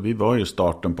 Så vi var ju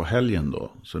starten på helgen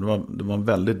då. Så det var en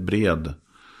väldigt bred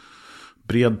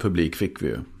publik fick vi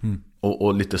ju.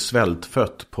 Och lite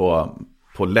svältfött på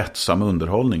lättsam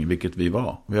underhållning, vilket vi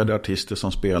var. Vi hade artister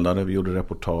som spelade, vi gjorde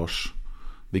reportage.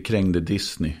 Vi krängde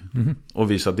Disney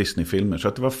och visade Disney-filmer. Så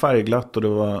att det var färgglatt och det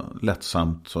var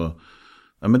lättsamt. Så,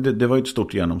 ja, men det var ju ett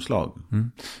stort genomslag.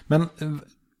 Men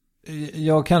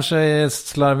jag kanske är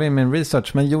slarvig i min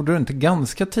research, men gjorde du inte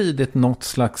ganska tidigt något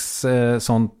slags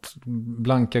sånt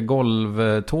blanka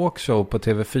golv talkshow på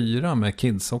TV4 med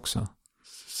kids också?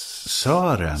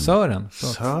 Sören.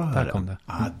 Där kom det.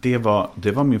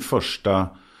 Det var min första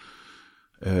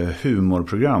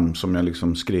humorprogram som jag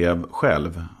liksom skrev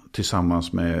själv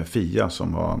tillsammans med Fia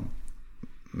som var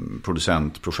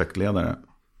producent, projektledare.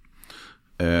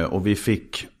 Och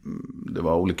det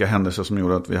var olika händelser som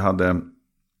gjorde att vi hade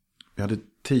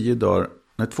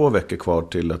 2 veckor kvar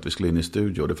till att vi skulle in i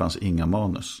studio och det fanns inga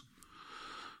manus.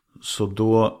 Så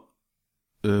då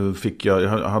fick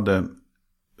jag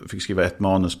fick skriva 1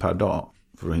 manus per dag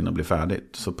för att hinna bli färdigt.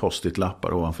 Så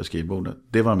post-it-lappar ovanför skrivbordet.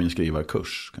 Det var min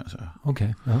skrivarkurs, kan jag säga.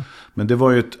 Okej. Ja. Men det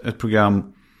var ju ett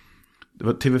program.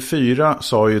 TV4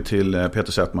 sa ju till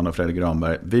Peter Settman och Fredrik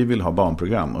Granberg: vi vill ha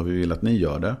barnprogram och vi vill att ni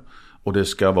gör det. Och det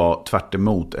ska vara tvärt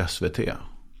emot SVT.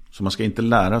 Så man ska inte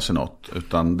lära sig något,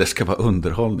 utan det ska vara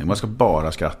underhållning. Man ska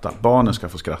bara skratta. Barnen ska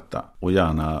få skratta. Och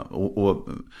gärna. Och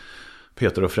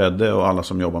Peter och Fredde och alla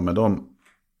som jobbar med dem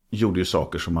gjorde ju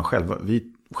saker som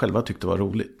vi själva tyckte var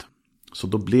roligt. Så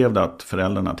då blev det att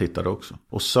föräldrarna tittade också.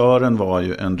 Och Sören var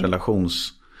ju en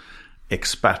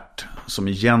relationsexpert som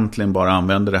egentligen bara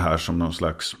använde det här som någon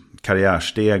slags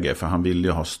karriärstege. För han ville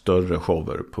ju ha större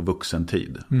shower på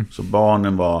vuxentid. Så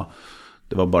barnen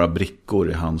det var bara brickor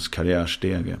i hans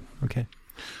karriärstege. Okej.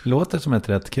 Låter som ett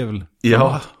rätt kul.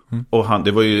 Ja, och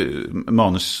det var ju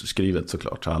manusskrivet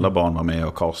såklart. Så alla barn var med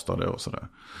och castade och sådär.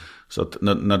 Så att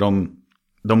när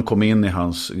de kom in i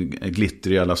hans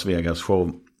glittriga Las Vegas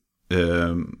show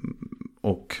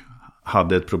och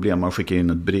hade ett problem. Man skickade in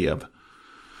ett brev.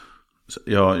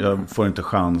 Jag får inte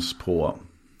chans på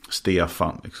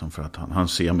Stefan liksom, för att han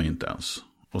ser mig inte ens.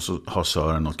 Och så har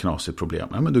Sören något knasigt problem.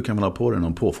 Ja, men du kan väl ha på dig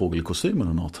någon påfågelkostym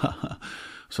eller något.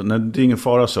 Så det är ingen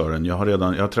fara, Sören. Jag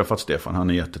har träffat Stefan. Han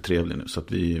är jättetrevlig nu. Så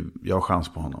att jag har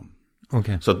chans på honom.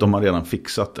 Okay. Så att de har redan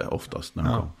fixat det oftast när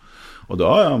de kom. Och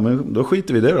men då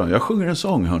skiter vi i det då. Jag sjunger en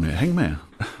sång, hörni. Häng med.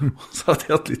 Så att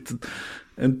jag hade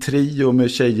en trio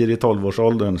med tjejer i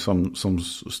 12-årsåldern som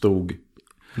stod...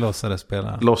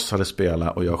 Låtsades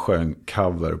spela och jag sjöng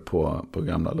cover på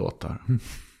gamla låtar.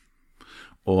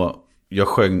 Och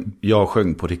jag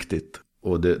sjöng på riktigt.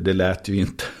 Och det lät ju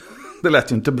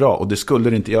inte bra. Och det skulle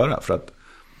det inte göra. För att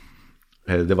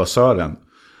det var Sören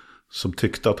som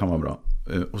tyckte att han var bra.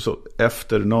 Och så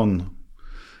efter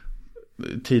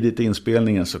tidigt i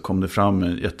inspelningen så kom det fram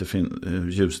en jättefin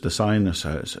ljusdesigner så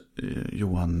här.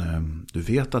 Johan, du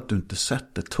vet att du inte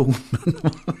sätter tonen.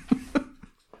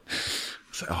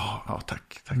 Så, ja,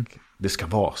 tack. Det ska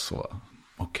vara så.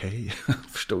 Okej.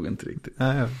 Förstod inte riktigt.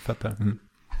 Nej, jag fattar.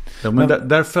 Ja, men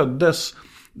där föddes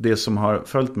det som har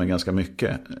följt mig ganska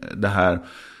mycket. Det här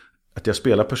att jag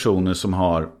spelar personer som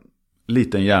har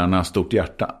liten hjärna, stort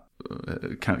hjärta.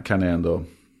 Kan jag ändå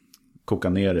koka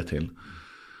ner det till.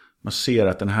 Man ser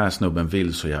att den här snubben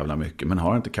vill så jävla mycket, men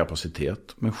har inte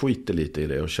kapacitet. Men skiter lite i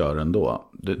det och kör ändå.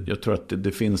 Jag tror att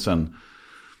det finns en,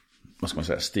 vad ska man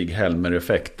säga,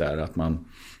 Stig-Helmer-effekt där. Att man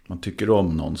tycker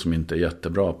om någon som inte är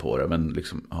jättebra på det. Men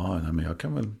liksom, men jag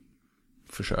kan väl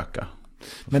försöka.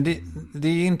 Men det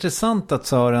är intressant att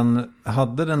Sören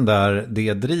hade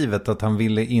det drivet att han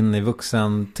ville in i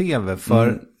vuxen-tv.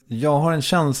 För jag har en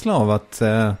känsla av att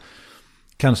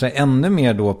kanske ännu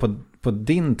mer då på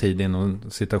din tid inom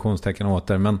citationstecken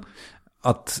åter, men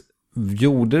att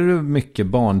gjorde du mycket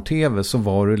barn-tv så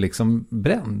var du liksom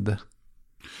bränd.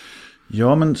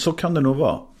 Ja, men så kan det nog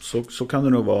vara. Så kan det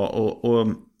nog vara. Och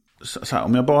så här,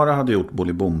 om jag bara hade gjort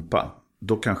Bolibompa,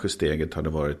 då kanske steget hade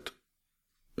varit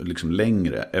liksom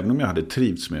längre. Även om jag hade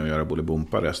trivts med att göra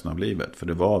Bolibompa resten av livet. För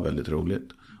det var väldigt roligt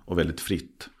och väldigt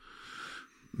fritt.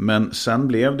 Men sen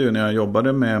blev det ju när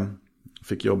jag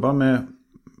fick jobba med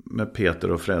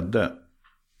Peter och Fredde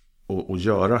och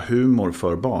göra humor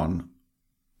för barn.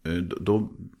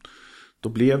 Då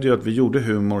blev det ju att vi gjorde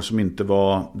humor som inte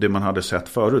var det man hade sett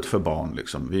förut för barn.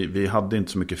 Liksom. Vi hade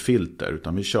inte så mycket filter,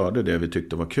 utan vi körde det vi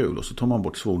tyckte var kul. Och så tog man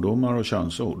bort svordomar och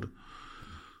könsord.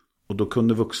 Och då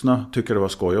kunde vuxna tycka det var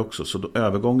skoj också. Så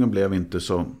övergången blev inte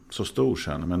så stor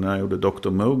sen. Men när jag gjorde Dr.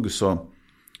 Mugg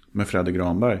med Fredrik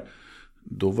Granberg,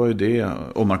 Då var ju det,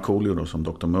 och Markoolio då som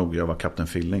Dr. Moog, jag var Kapten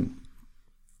Filling.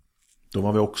 Då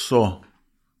var vi också,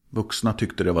 vuxna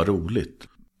tyckte det var roligt.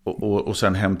 Och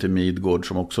sen Hem till Midgård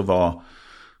som också var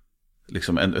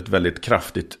liksom ett väldigt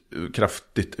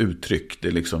kraftigt uttryck.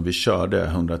 Det liksom, vi körde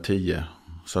 110.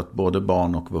 Så att både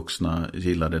barn och vuxna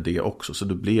gillade det också. Så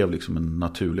det blev liksom en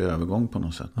naturlig övergång på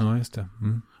något sätt. Ja, just det.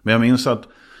 Mm. Men jag minns att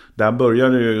där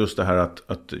började ju just det här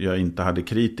att jag inte hade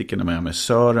kritikerna med mig.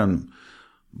 Sören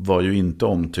var ju inte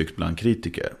omtyckt bland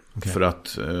kritiker. Okay. För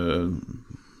att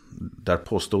där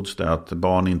påstods det att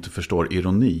barn inte förstår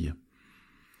ironi.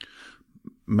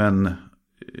 Men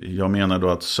jag menar då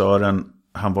att Sören,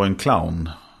 han var en clown.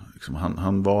 Liksom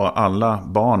han var, alla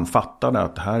barn fattade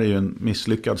att det här är ju en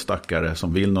misslyckad stackare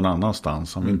som vill någon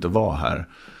annanstans. Han vill inte vara här.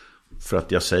 För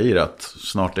att jag säger att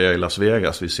snart är jag i Las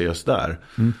Vegas, vi ses där.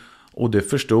 Mm. Och det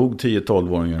förstod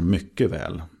 10-12-åringar mycket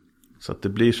väl. Så att det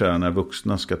blir så här när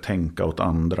vuxna ska tänka åt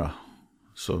andra.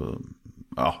 Så,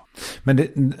 ja. Men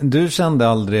du kände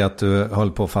aldrig att du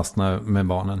höll på att fastna med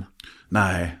barnen?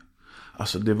 Nej.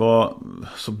 Alltså det var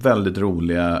så väldigt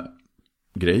roliga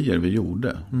grejer vi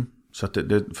gjorde. Mm. Så att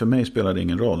det för mig spelade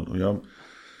ingen roll. Och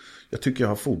jag tycker jag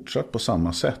har fortsatt på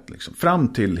samma sätt. Liksom.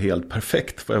 Fram till helt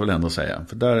perfekt får jag väl ändå säga.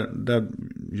 För där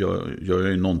gör jag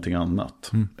ju någonting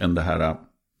annat än det här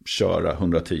köra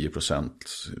 110%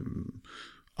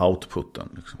 outputen.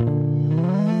 Liksom.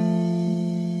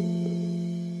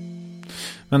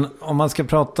 Men om man ska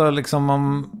prata liksom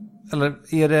om, eller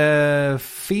är det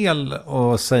fel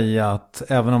att säga att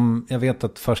även om jag vet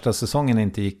att första säsongen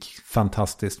inte gick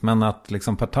fantastiskt, men att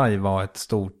liksom Partaj var ett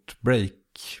stort break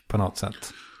på något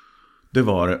sätt? Det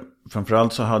var det.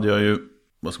 Framförallt så hade jag ju,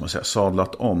 vad ska man säga,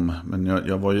 sadlat om. Men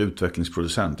jag var ju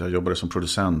utvecklingsproducent. Jag jobbade som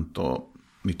producent och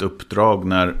mitt uppdrag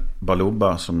när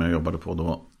Baluba som jag jobbade på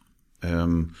då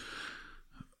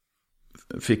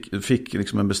fick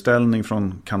liksom en beställning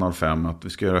från Kanal 5 att vi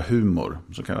ska göra humor,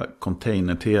 så kallad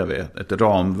container-tv, ett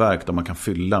ramverk där man kan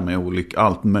fylla med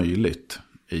allt möjligt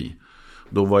i.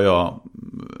 Då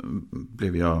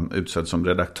blev jag utsedd som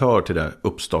redaktör till det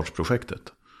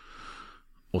uppstartsprojektet.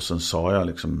 Och sen sa jag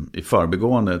liksom i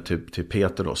förbigående till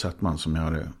Peter då, Settman, som jag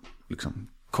hade liksom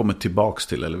kommit tillbaks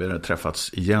till, eller vi hade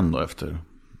träffats igen då efter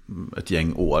ett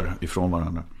gäng år ifrån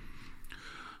varandra.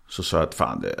 Så sa jag att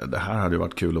fan, det här hade ju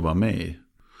varit kul att vara med i.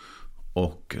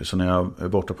 Och så när jag är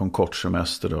borta på en kort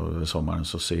semester då i sommaren,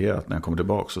 så ser jag att när jag kommer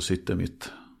tillbaka så sitter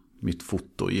mitt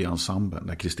foto i ensemblen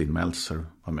där Kristin Meltzer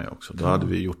var med också. Då hade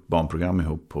vi gjort barnprogram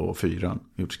ihop på 4,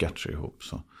 gjort sketcher ihop.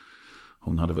 Så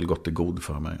hon hade väl gått i god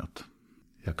för mig att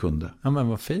jag kunde. Ja, men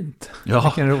vad fint. Ja.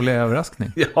 Vilken rolig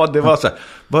överraskning. Ja, det var så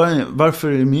här.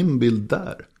 Varför är min bild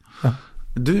där? Ja.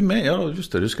 Du är med, ja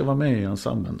just det, du ska vara med i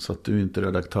ensemblen så att du inte är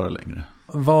redaktör längre.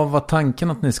 Vad var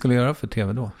tanken att ni skulle göra för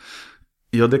tv då?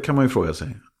 Ja, det kan man ju fråga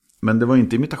sig. Men det var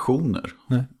inte imitationer.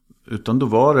 Nej. Utan då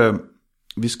var det,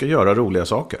 vi ska göra roliga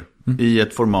saker. I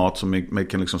ett format som man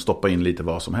kan liksom stoppa in lite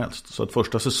vad som helst. Så att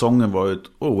första säsongen var ett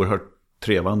oerhört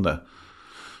trevande.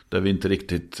 Där vi inte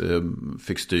riktigt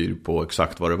fick styr på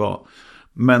exakt vad det var.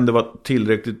 Men det var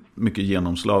tillräckligt mycket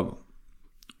genomslag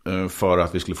för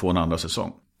att vi skulle få en andra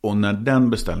säsong. Och när den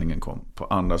beställningen kom på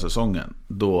andra säsongen,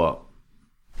 då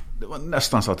det var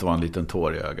nästan så att det var en liten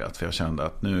tår i ögat. För jag kände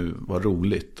att nu var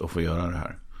roligt att få göra det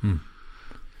här.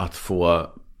 Att få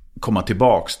komma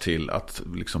tillbaks till att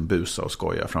liksom busa och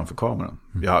skoja framför kameran.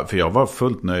 För jag var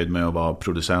fullt nöjd med att vara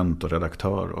producent och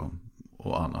redaktör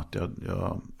och annat.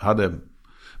 Jag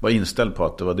var inställd på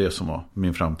att det var det som var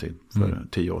min framtid för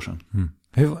 10 år sedan.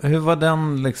 Hur var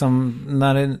den liksom,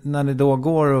 när ni då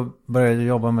går och börjar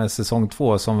jobba med säsong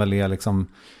 2 som väl är liksom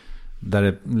där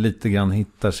det lite grann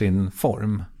hittar sin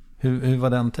form? Hur var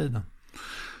den tiden?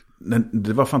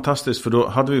 Det var fantastiskt, för då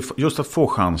hade vi just att få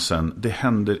chansen. Det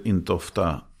händer inte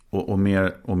ofta och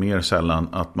mer sällan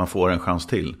att man får en chans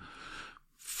till.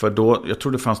 För då, jag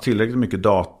tror det fanns tillräckligt mycket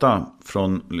data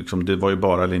från, liksom, det var ju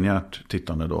bara linjärt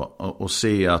tittande då. Och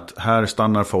se att här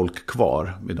stannar folk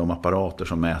kvar vid de apparater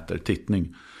som mäter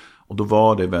tittning. Och då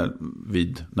var det väl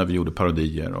när vi gjorde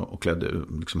parodier och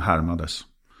liksom härmades.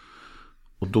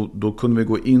 Och då kunde vi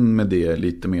gå in med det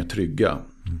lite mer trygga.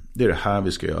 Det är det här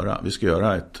vi ska göra. Vi ska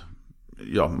göra ett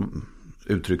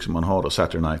uttryck som man har då,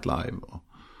 Saturday Night Live.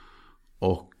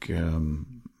 Och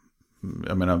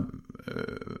jag menar,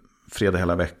 Fredag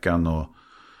hela veckan och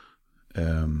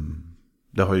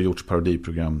det har ju gjorts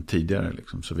parodiprogram tidigare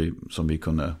liksom, som vi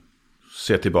kunde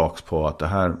se tillbaks på att det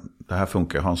här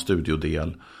funkar, ha en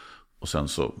studiodel och sen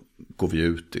så går vi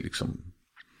ut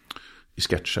i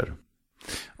sketcher.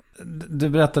 Du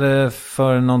berättade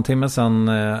för någon timme sedan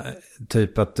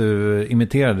typ att du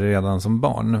imiterade redan som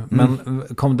barn. Men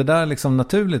kom det där liksom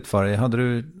naturligt för dig? Hade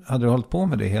du hållit på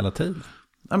med det hela tiden?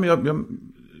 Nej, men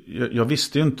jag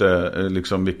visste ju inte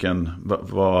liksom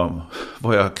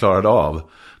vad jag klarade av.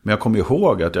 Men jag kommer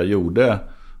ihåg att jag gjorde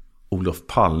Olof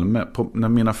Palme. När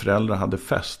mina föräldrar hade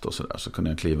fest och sådär, så kunde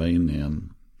jag kliva in i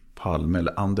en Palme.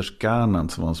 Eller Anders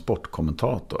Gernandt som var en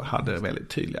sportkommentator hade väldigt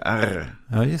tydliga R.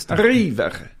 Ja, just det.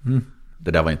 River.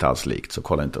 Det där var inte alls likt, så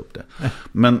kolla inte upp det.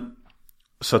 Men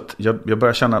så att jag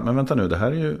började känna, men vänta nu, det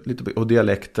här är ju lite... Och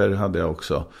dialekter hade jag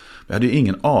också. Jag hade ju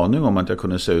ingen aning om att jag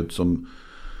kunde se ut som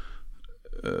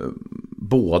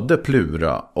både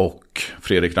Plura och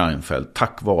Fredrik Reinfeldt,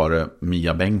 tack vare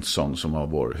Mia Bengtsson som var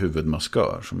vår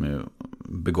huvudmaskör, som är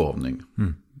begåvning.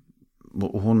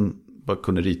 Och hon bara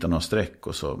kunde rita några streck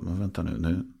och så, men vänta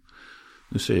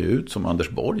nu ser jag ut som Anders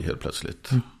Borg helt plötsligt.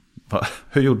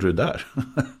 Hur gjorde du där?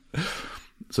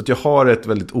 Så att jag har ett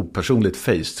väldigt opersonligt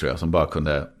face, tror jag, som bara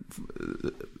kunde,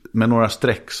 med några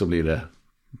streck så blir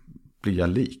jag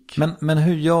lik. Men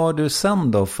hur gör du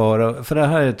sen då för det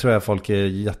här tror jag folk är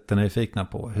jättenyfikna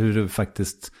på. Hur du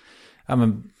faktiskt,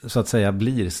 så att säga,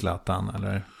 blir Zlatan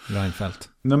eller Reinfeldt.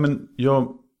 Nej, men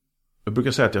jag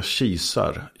brukar säga att jag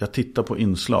kisar. Jag tittar på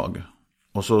inslag.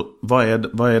 Och så, vad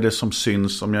är det som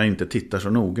syns om jag inte tittar så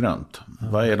noggrant?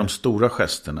 Vad är de stora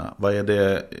gesterna? Vad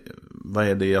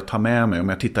är det jag tar med mig om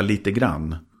jag tittar lite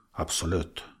grann?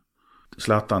 Absolut.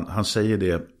 Zlatan, han säger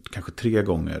det kanske 3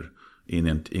 gånger i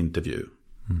en intervju.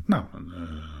 Nej, men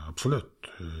absolut,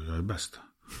 jag är bäst.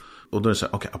 Och då är det så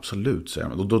här, okej, absolut, säger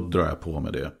han. Och då drar jag på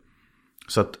med det.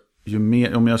 Så att ju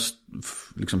mer, om jag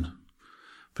liksom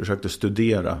försökte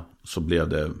studera, så blev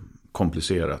det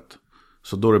komplicerat.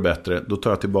 Så då är det bättre, då tar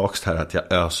jag tillbaka det här att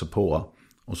jag öser på.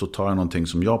 Och så tar jag någonting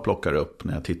som jag plockar upp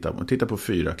när jag tittar på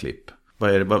 4 klipp.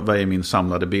 Vad är min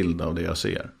samlade bild av det jag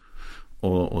ser?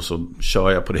 Och så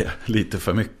kör jag på det lite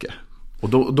för mycket. Och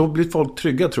då blir folk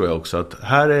trygga, tror jag också. Att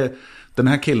den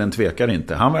här killen tvekar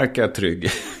inte. Han verkar trygg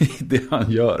i det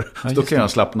han gör. Så då kan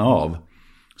jag slappna av.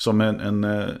 Som en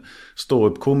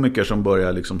ståuppkomiker som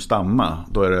börjar liksom stamma.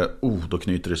 Då är det, då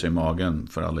knyter det sig i magen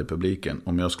för alla i publiken.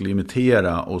 Om jag skulle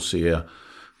imitera och se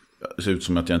ut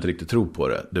som att jag inte riktigt tror på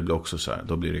det. Det blir också så här.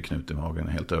 Då blir det knut i magen,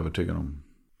 helt övertygad om.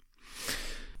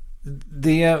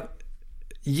 Det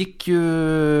gick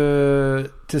ju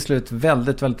till slut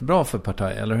väldigt, väldigt bra för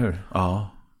Partaj, eller hur?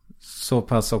 Ja. Så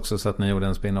pass också så att ni gjorde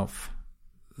en spin-off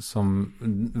som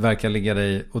verkar ligga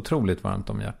dig otroligt varmt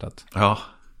om hjärtat. Ja.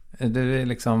 Det är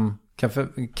liksom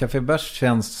Café Bärs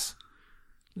känns,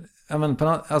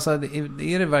 alltså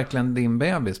är det verkligen din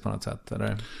bebis på något sätt,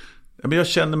 eller? Men jag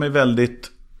känner mig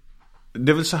väldigt,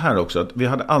 det är väl så här också, att vi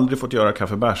hade aldrig fått göra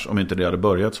Café Bärs om inte det hade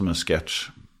börjat som en sketch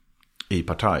i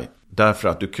Partaj. Därför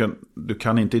att du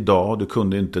kan inte idag, du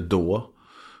kunde inte då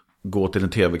gå till en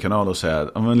tv-kanal och säga,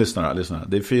 men lyssna,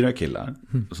 det är 4 killar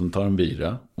som tar en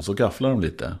bira och så gafflar de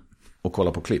lite och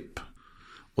kollar på klipp.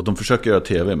 Och de försöker göra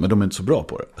tv, men de är inte så bra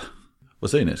på det.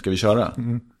 Vad säger ni? Ska vi köra?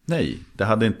 Nej, det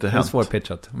hade inte hänt. Den är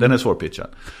svårpitchat. Den är svårpitchad.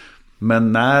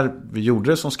 Men när vi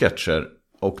gjorde det som sketcher,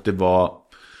 och det var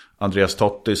Andreas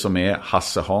Totti som är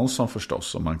Hasse Hansson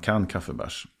förstås, om man kan Café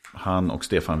Bärs. Han och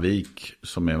Stefan Wik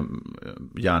som är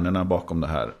hjärnorna bakom det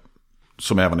här,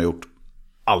 som även har gjort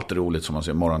allt roligt som man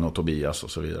ser, Morgon och Tobias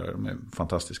och så vidare, de är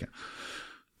fantastiska.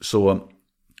 Så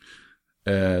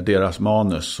deras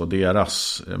manus och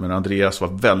men Andreas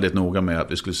var väldigt noga med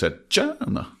att vi skulle säga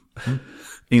tjäna.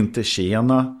 Inte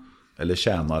tjena eller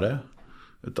tjänare,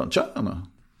 utan tjäna.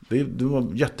 Det var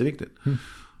jätteviktigt.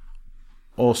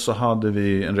 Och så hade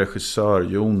vi en regissör,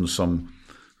 Jon, som,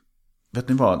 vet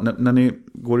ni vad, när ni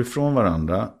går ifrån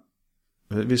varandra,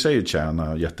 vi säger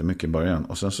tjäna jättemycket i början,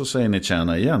 och sen så säger ni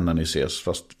tjäna igen när ni ses,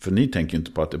 fast för ni tänker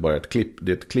inte på att det bara är ett klipp,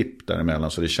 det är ett klipp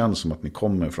däremellan, så det känns som att ni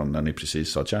kommer från när ni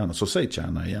precis sa tjäna, så säg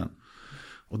tjäna igen.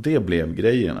 Och det blev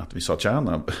grejen, att vi sa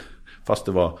tjäna fast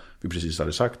det var, vi precis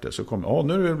hade sagt det, så kom,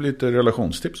 nu är det lite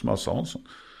relationstips med Hasse Hansson.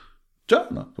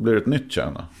 Tjäna, då blir det ett nytt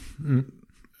tjäna.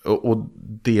 Och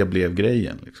det blev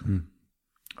grejen liksom.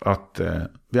 Att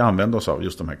vi använder oss av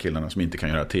just de här killarna som inte kan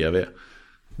göra tv.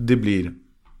 Det blir,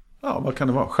 vad kan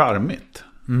det vara, charmigt.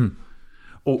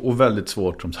 Och väldigt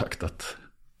svårt, som sagt,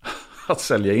 att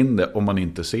sälja in det om man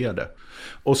inte ser det.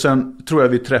 Och sen tror jag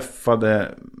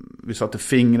vi satte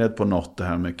fingret på något, det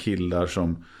här med killar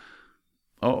som,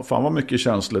 fan vad mycket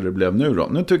känslor det blev nu då.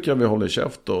 Nu tycker jag vi håller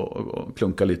käft och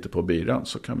klunkar lite på biran,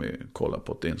 så kan vi kolla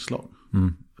på ett inslag.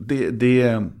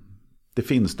 Det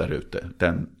finns där ute,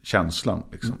 den känslan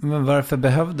liksom. Men varför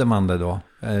behövde man det då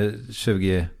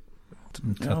 2013?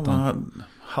 Man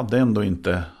hade ändå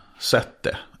inte sett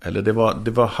det. Eller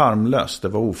det var harmlöst, det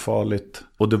var ofarligt.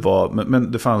 Och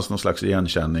men det fanns någon slags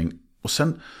igenkänning. Och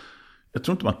sen, jag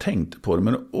tror inte man tänkte på det,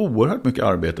 men oerhört mycket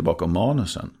arbete bakom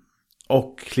manusen.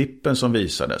 Och klippen som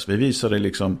visades. Vi visade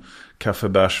liksom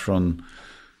kaffebärs från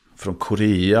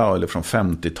Korea eller från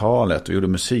 50-talet och gjorde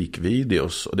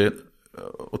musikvideos.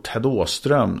 Och Ted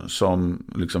Åström som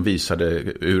liksom visade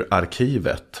ur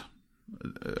arkivet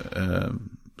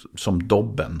som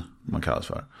Dobben, man kallas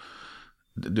för.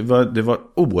 Det var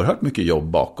oerhört mycket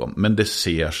jobb bakom, men det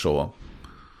ser så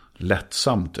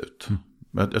lättsamt ut.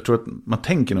 Jag tror att man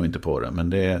tänker nog inte på det, men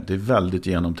det är väldigt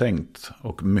genomtänkt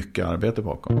och mycket arbete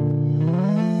bakom.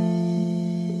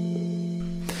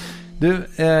 Du,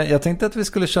 jag tänkte att vi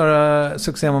skulle köra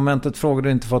succémomentet frågor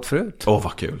du inte fått förut.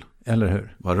 Vad kul. Eller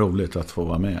hur? Vad roligt att få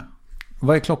vara med.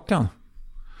 Vad är klockan?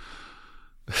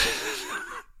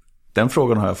 Den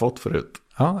frågan har jag fått förut.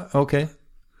 Ja, okej.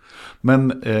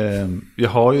 Men jag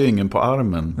har ju ingen på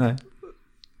armen. Nej.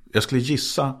 Jag skulle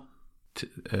gissa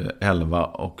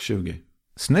 11:20.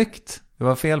 Snyggt. Det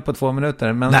var fel på 2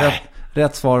 minuter. Men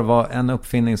rätt svar var en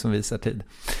uppfinning som visar tid.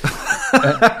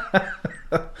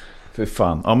 För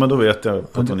fan. Ja, men då vet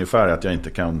jag på ungefär att jag inte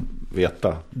kan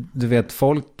veta. Du vet,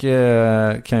 folk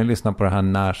kan ju lyssna på det här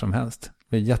när som helst.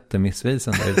 Det är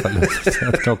jättemissvisande ifall du säger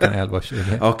att klockan är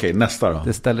 11:20. Okej, nästa då.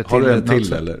 Det ställer till har du en det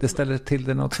till eller? Det ställer till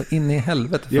det något så in i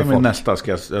helvete för Ge mig folk. nästa,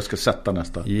 jag ska sätta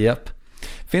nästa. Japp.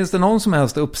 Finns det någon som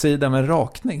helst uppsida med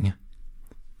rakning?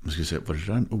 Jag ska se, var det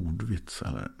där en ordvits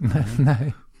eller?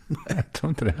 Nej, jag tror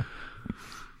inte det.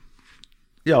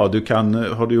 Ja,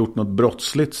 har du gjort något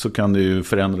brottsligt så kan du ju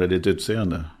förändra ditt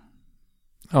utseende.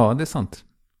 Ja, det är sant.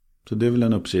 Så det är väl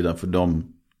en uppsida för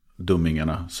de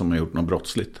dummingarna som har gjort något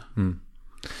brottsligt. Mm.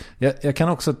 Jag kan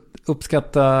också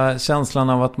uppskatta känslan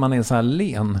av att man är så här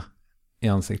len i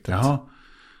ansiktet. Ja,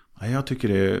 jag tycker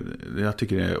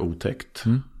det är otäckt.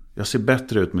 Mm. Jag ser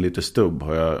bättre ut med lite stubb,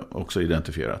 har jag också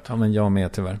identifierat. Ja, men jag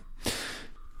med tyvärr.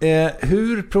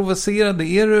 Hur provocerad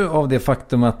är du av det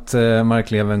faktum att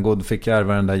Mark Levengood fick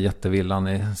ärva den där jättevillan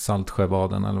i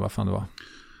Saltsjöbaden eller vad fan det var?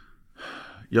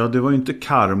 Ja, det var ju inte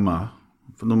karma.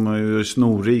 För de är ju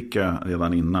snorrika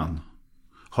redan innan.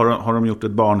 Har de gjort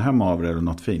ett barnhem av det eller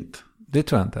något fint? Det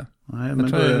tror jag inte. Nej, jag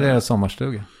men tror det är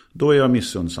sommarstuga. Då är jag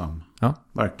missundsam. Ja.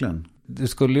 Verkligen. Du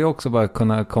skulle ju också bara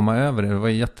kunna komma över det. Det var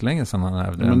jättelänge sedan han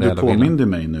ärvde den. Men du påminde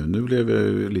mig nu. Nu blev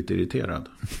jag lite irriterad.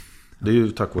 Det är ju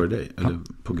tack vare dig. Eller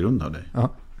på grund av dig.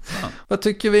 Ja. Vad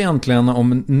tycker vi egentligen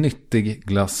om nyttig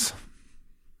glass?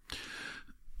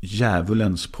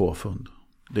 Djävulens påfund.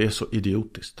 Det är så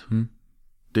idiotiskt. Mm.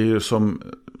 Det är ju som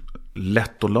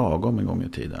lätt och lagom en gång i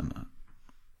tiden.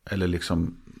 Eller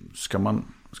liksom, ska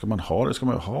man ha det, ska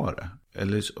man ju ha det.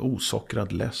 Eller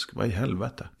osockrad läsk, vad i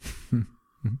helvete? Mm.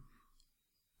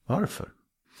 Varför?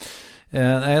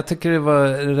 Jag tycker det var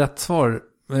rätt svar.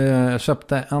 Jag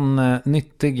köpte en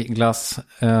nyttig glass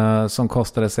som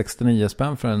kostade 69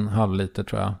 spänn för en halv liter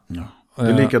tror jag. Ja.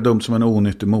 Det är lika dumt som en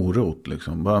onyttig morot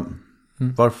liksom.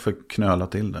 Varför knöla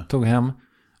till det? Tog hem,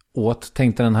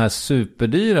 tänkte den här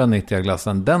superdyra nyttiga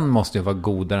glassen, den måste ju vara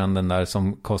godare än den där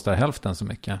som kostar hälften så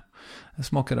mycket. Det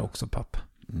smakade också papp.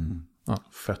 Mm. Ja.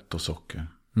 Fett och socker.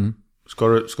 Mm.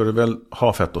 Ska du väl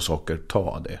ha fett och socker,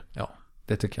 ta det. Ja,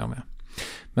 det tycker jag med.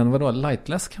 Men vadå,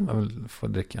 lightläsk kan man väl få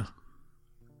dricka?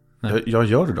 Jag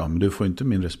gör det då, men du får inte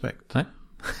min respekt.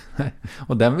 Nej.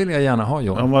 Och den vill jag gärna ha,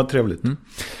 Johan. Ja, vad trevligt. Mm.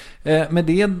 Med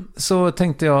det så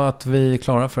tänkte jag att vi är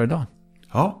klara för idag.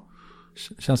 Ja.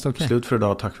 Känns det okej? Slut för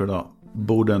idag, tack för idag.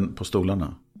 Borden på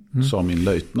stolarna. Sa min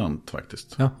löjtnant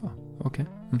faktiskt. Ja, okej.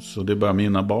 Mm. Så det är bara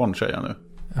mina barn säger nu.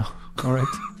 Ja, all right.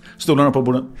 Stolarna på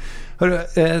borden.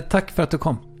 Hörru, tack för att du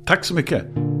kom. Tack så mycket.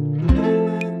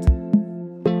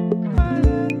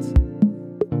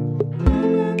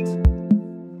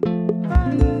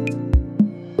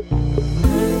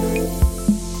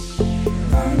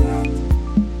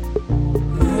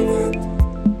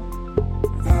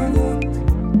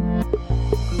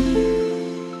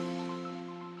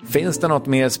 Finns det något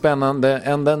mer spännande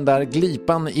än den där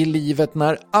glipan i livet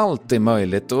när allt är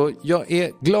möjligt? Och jag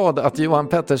är glad att Johan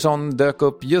Pettersson dök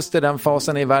upp just i den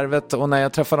fasen i Värvet. Och när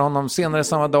jag träffade honom senare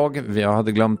samma dag, jag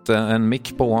hade glömt en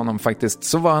mick på honom faktiskt,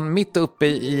 så var han mitt uppe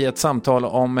i ett samtal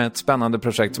om ett spännande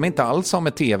projekt som inte alls har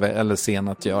med tv eller scen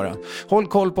att göra. Håll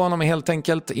koll på honom helt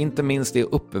enkelt, inte minst i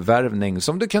uppvärvning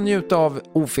som du kan njuta av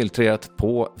ofiltrerat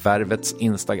på Värvets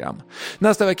Instagram.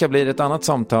 Nästa vecka blir det ett annat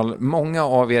samtal. Många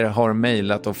av er har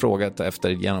mejlat och frågat efter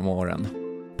genom åren.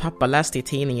 Pappa läste i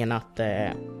tidningen att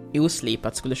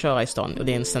Oslipat skulle köra i stan och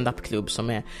det är en stand-up-klubb som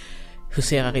är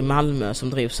huserar i Malmö som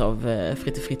drivs av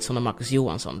Fritte Fritzson och Marcus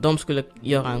Johansson. De skulle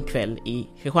göra en kväll i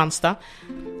Kristianstad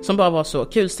som bara var så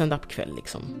kul stand-up-kväll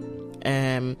liksom.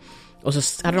 Och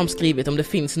så hade de skrivit, om det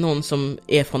finns någon som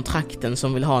är från trakten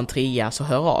som vill ha en trea, så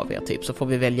hör av er typ, så får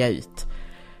vi välja ut.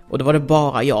 Och då var det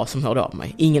bara jag som hörde av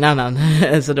mig, ingen annan.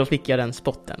 Så då fick jag den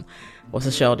spotten. Och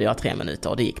så körde jag 3 minuter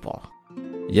och det gick bra.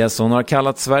 Yes, hon har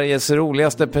kallat Sveriges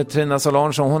roligaste Petrina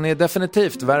Solange, och hon är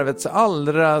definitivt Värvets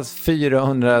allra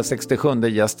 467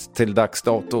 gäst till dags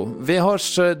dato. Vi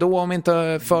hörs då om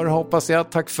inte förr, hoppas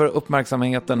jag. Tack för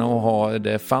uppmärksamheten och ha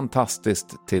det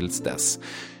fantastiskt tills dess.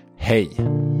 Hej!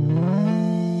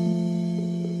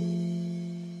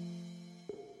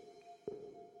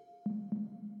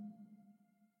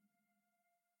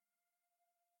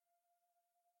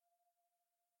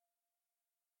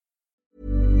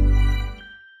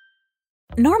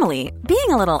 Normally, being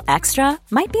a little extra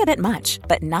might be a bit much,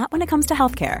 but not when it comes to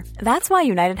healthcare. That's why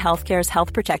United Healthcare's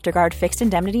Health Protector Guard fixed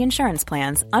indemnity insurance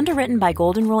plans, underwritten by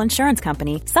Golden Rule Insurance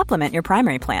Company, supplement your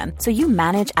primary plan so you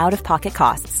manage out-of-pocket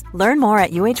costs. Learn more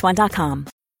at uh1.com.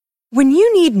 When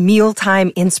you need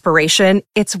mealtime inspiration,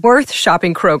 it's worth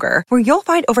shopping Kroger, where you'll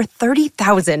find over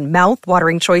 30,000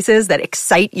 mouth-watering choices that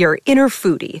excite your inner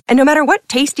foodie. And no matter what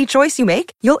tasty choice you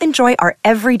make, you'll enjoy our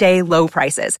everyday low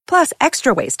prices, plus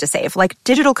extra ways to save, like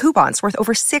digital coupons worth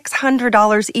over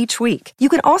 $600 each week. You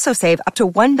can also save up to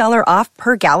 $1 off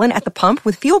per gallon at the pump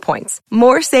with fuel points.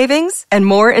 More savings and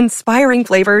more inspiring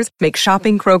flavors make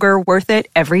shopping Kroger worth it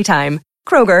every time.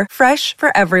 Kroger, fresh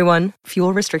for everyone.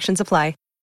 Fuel restrictions apply.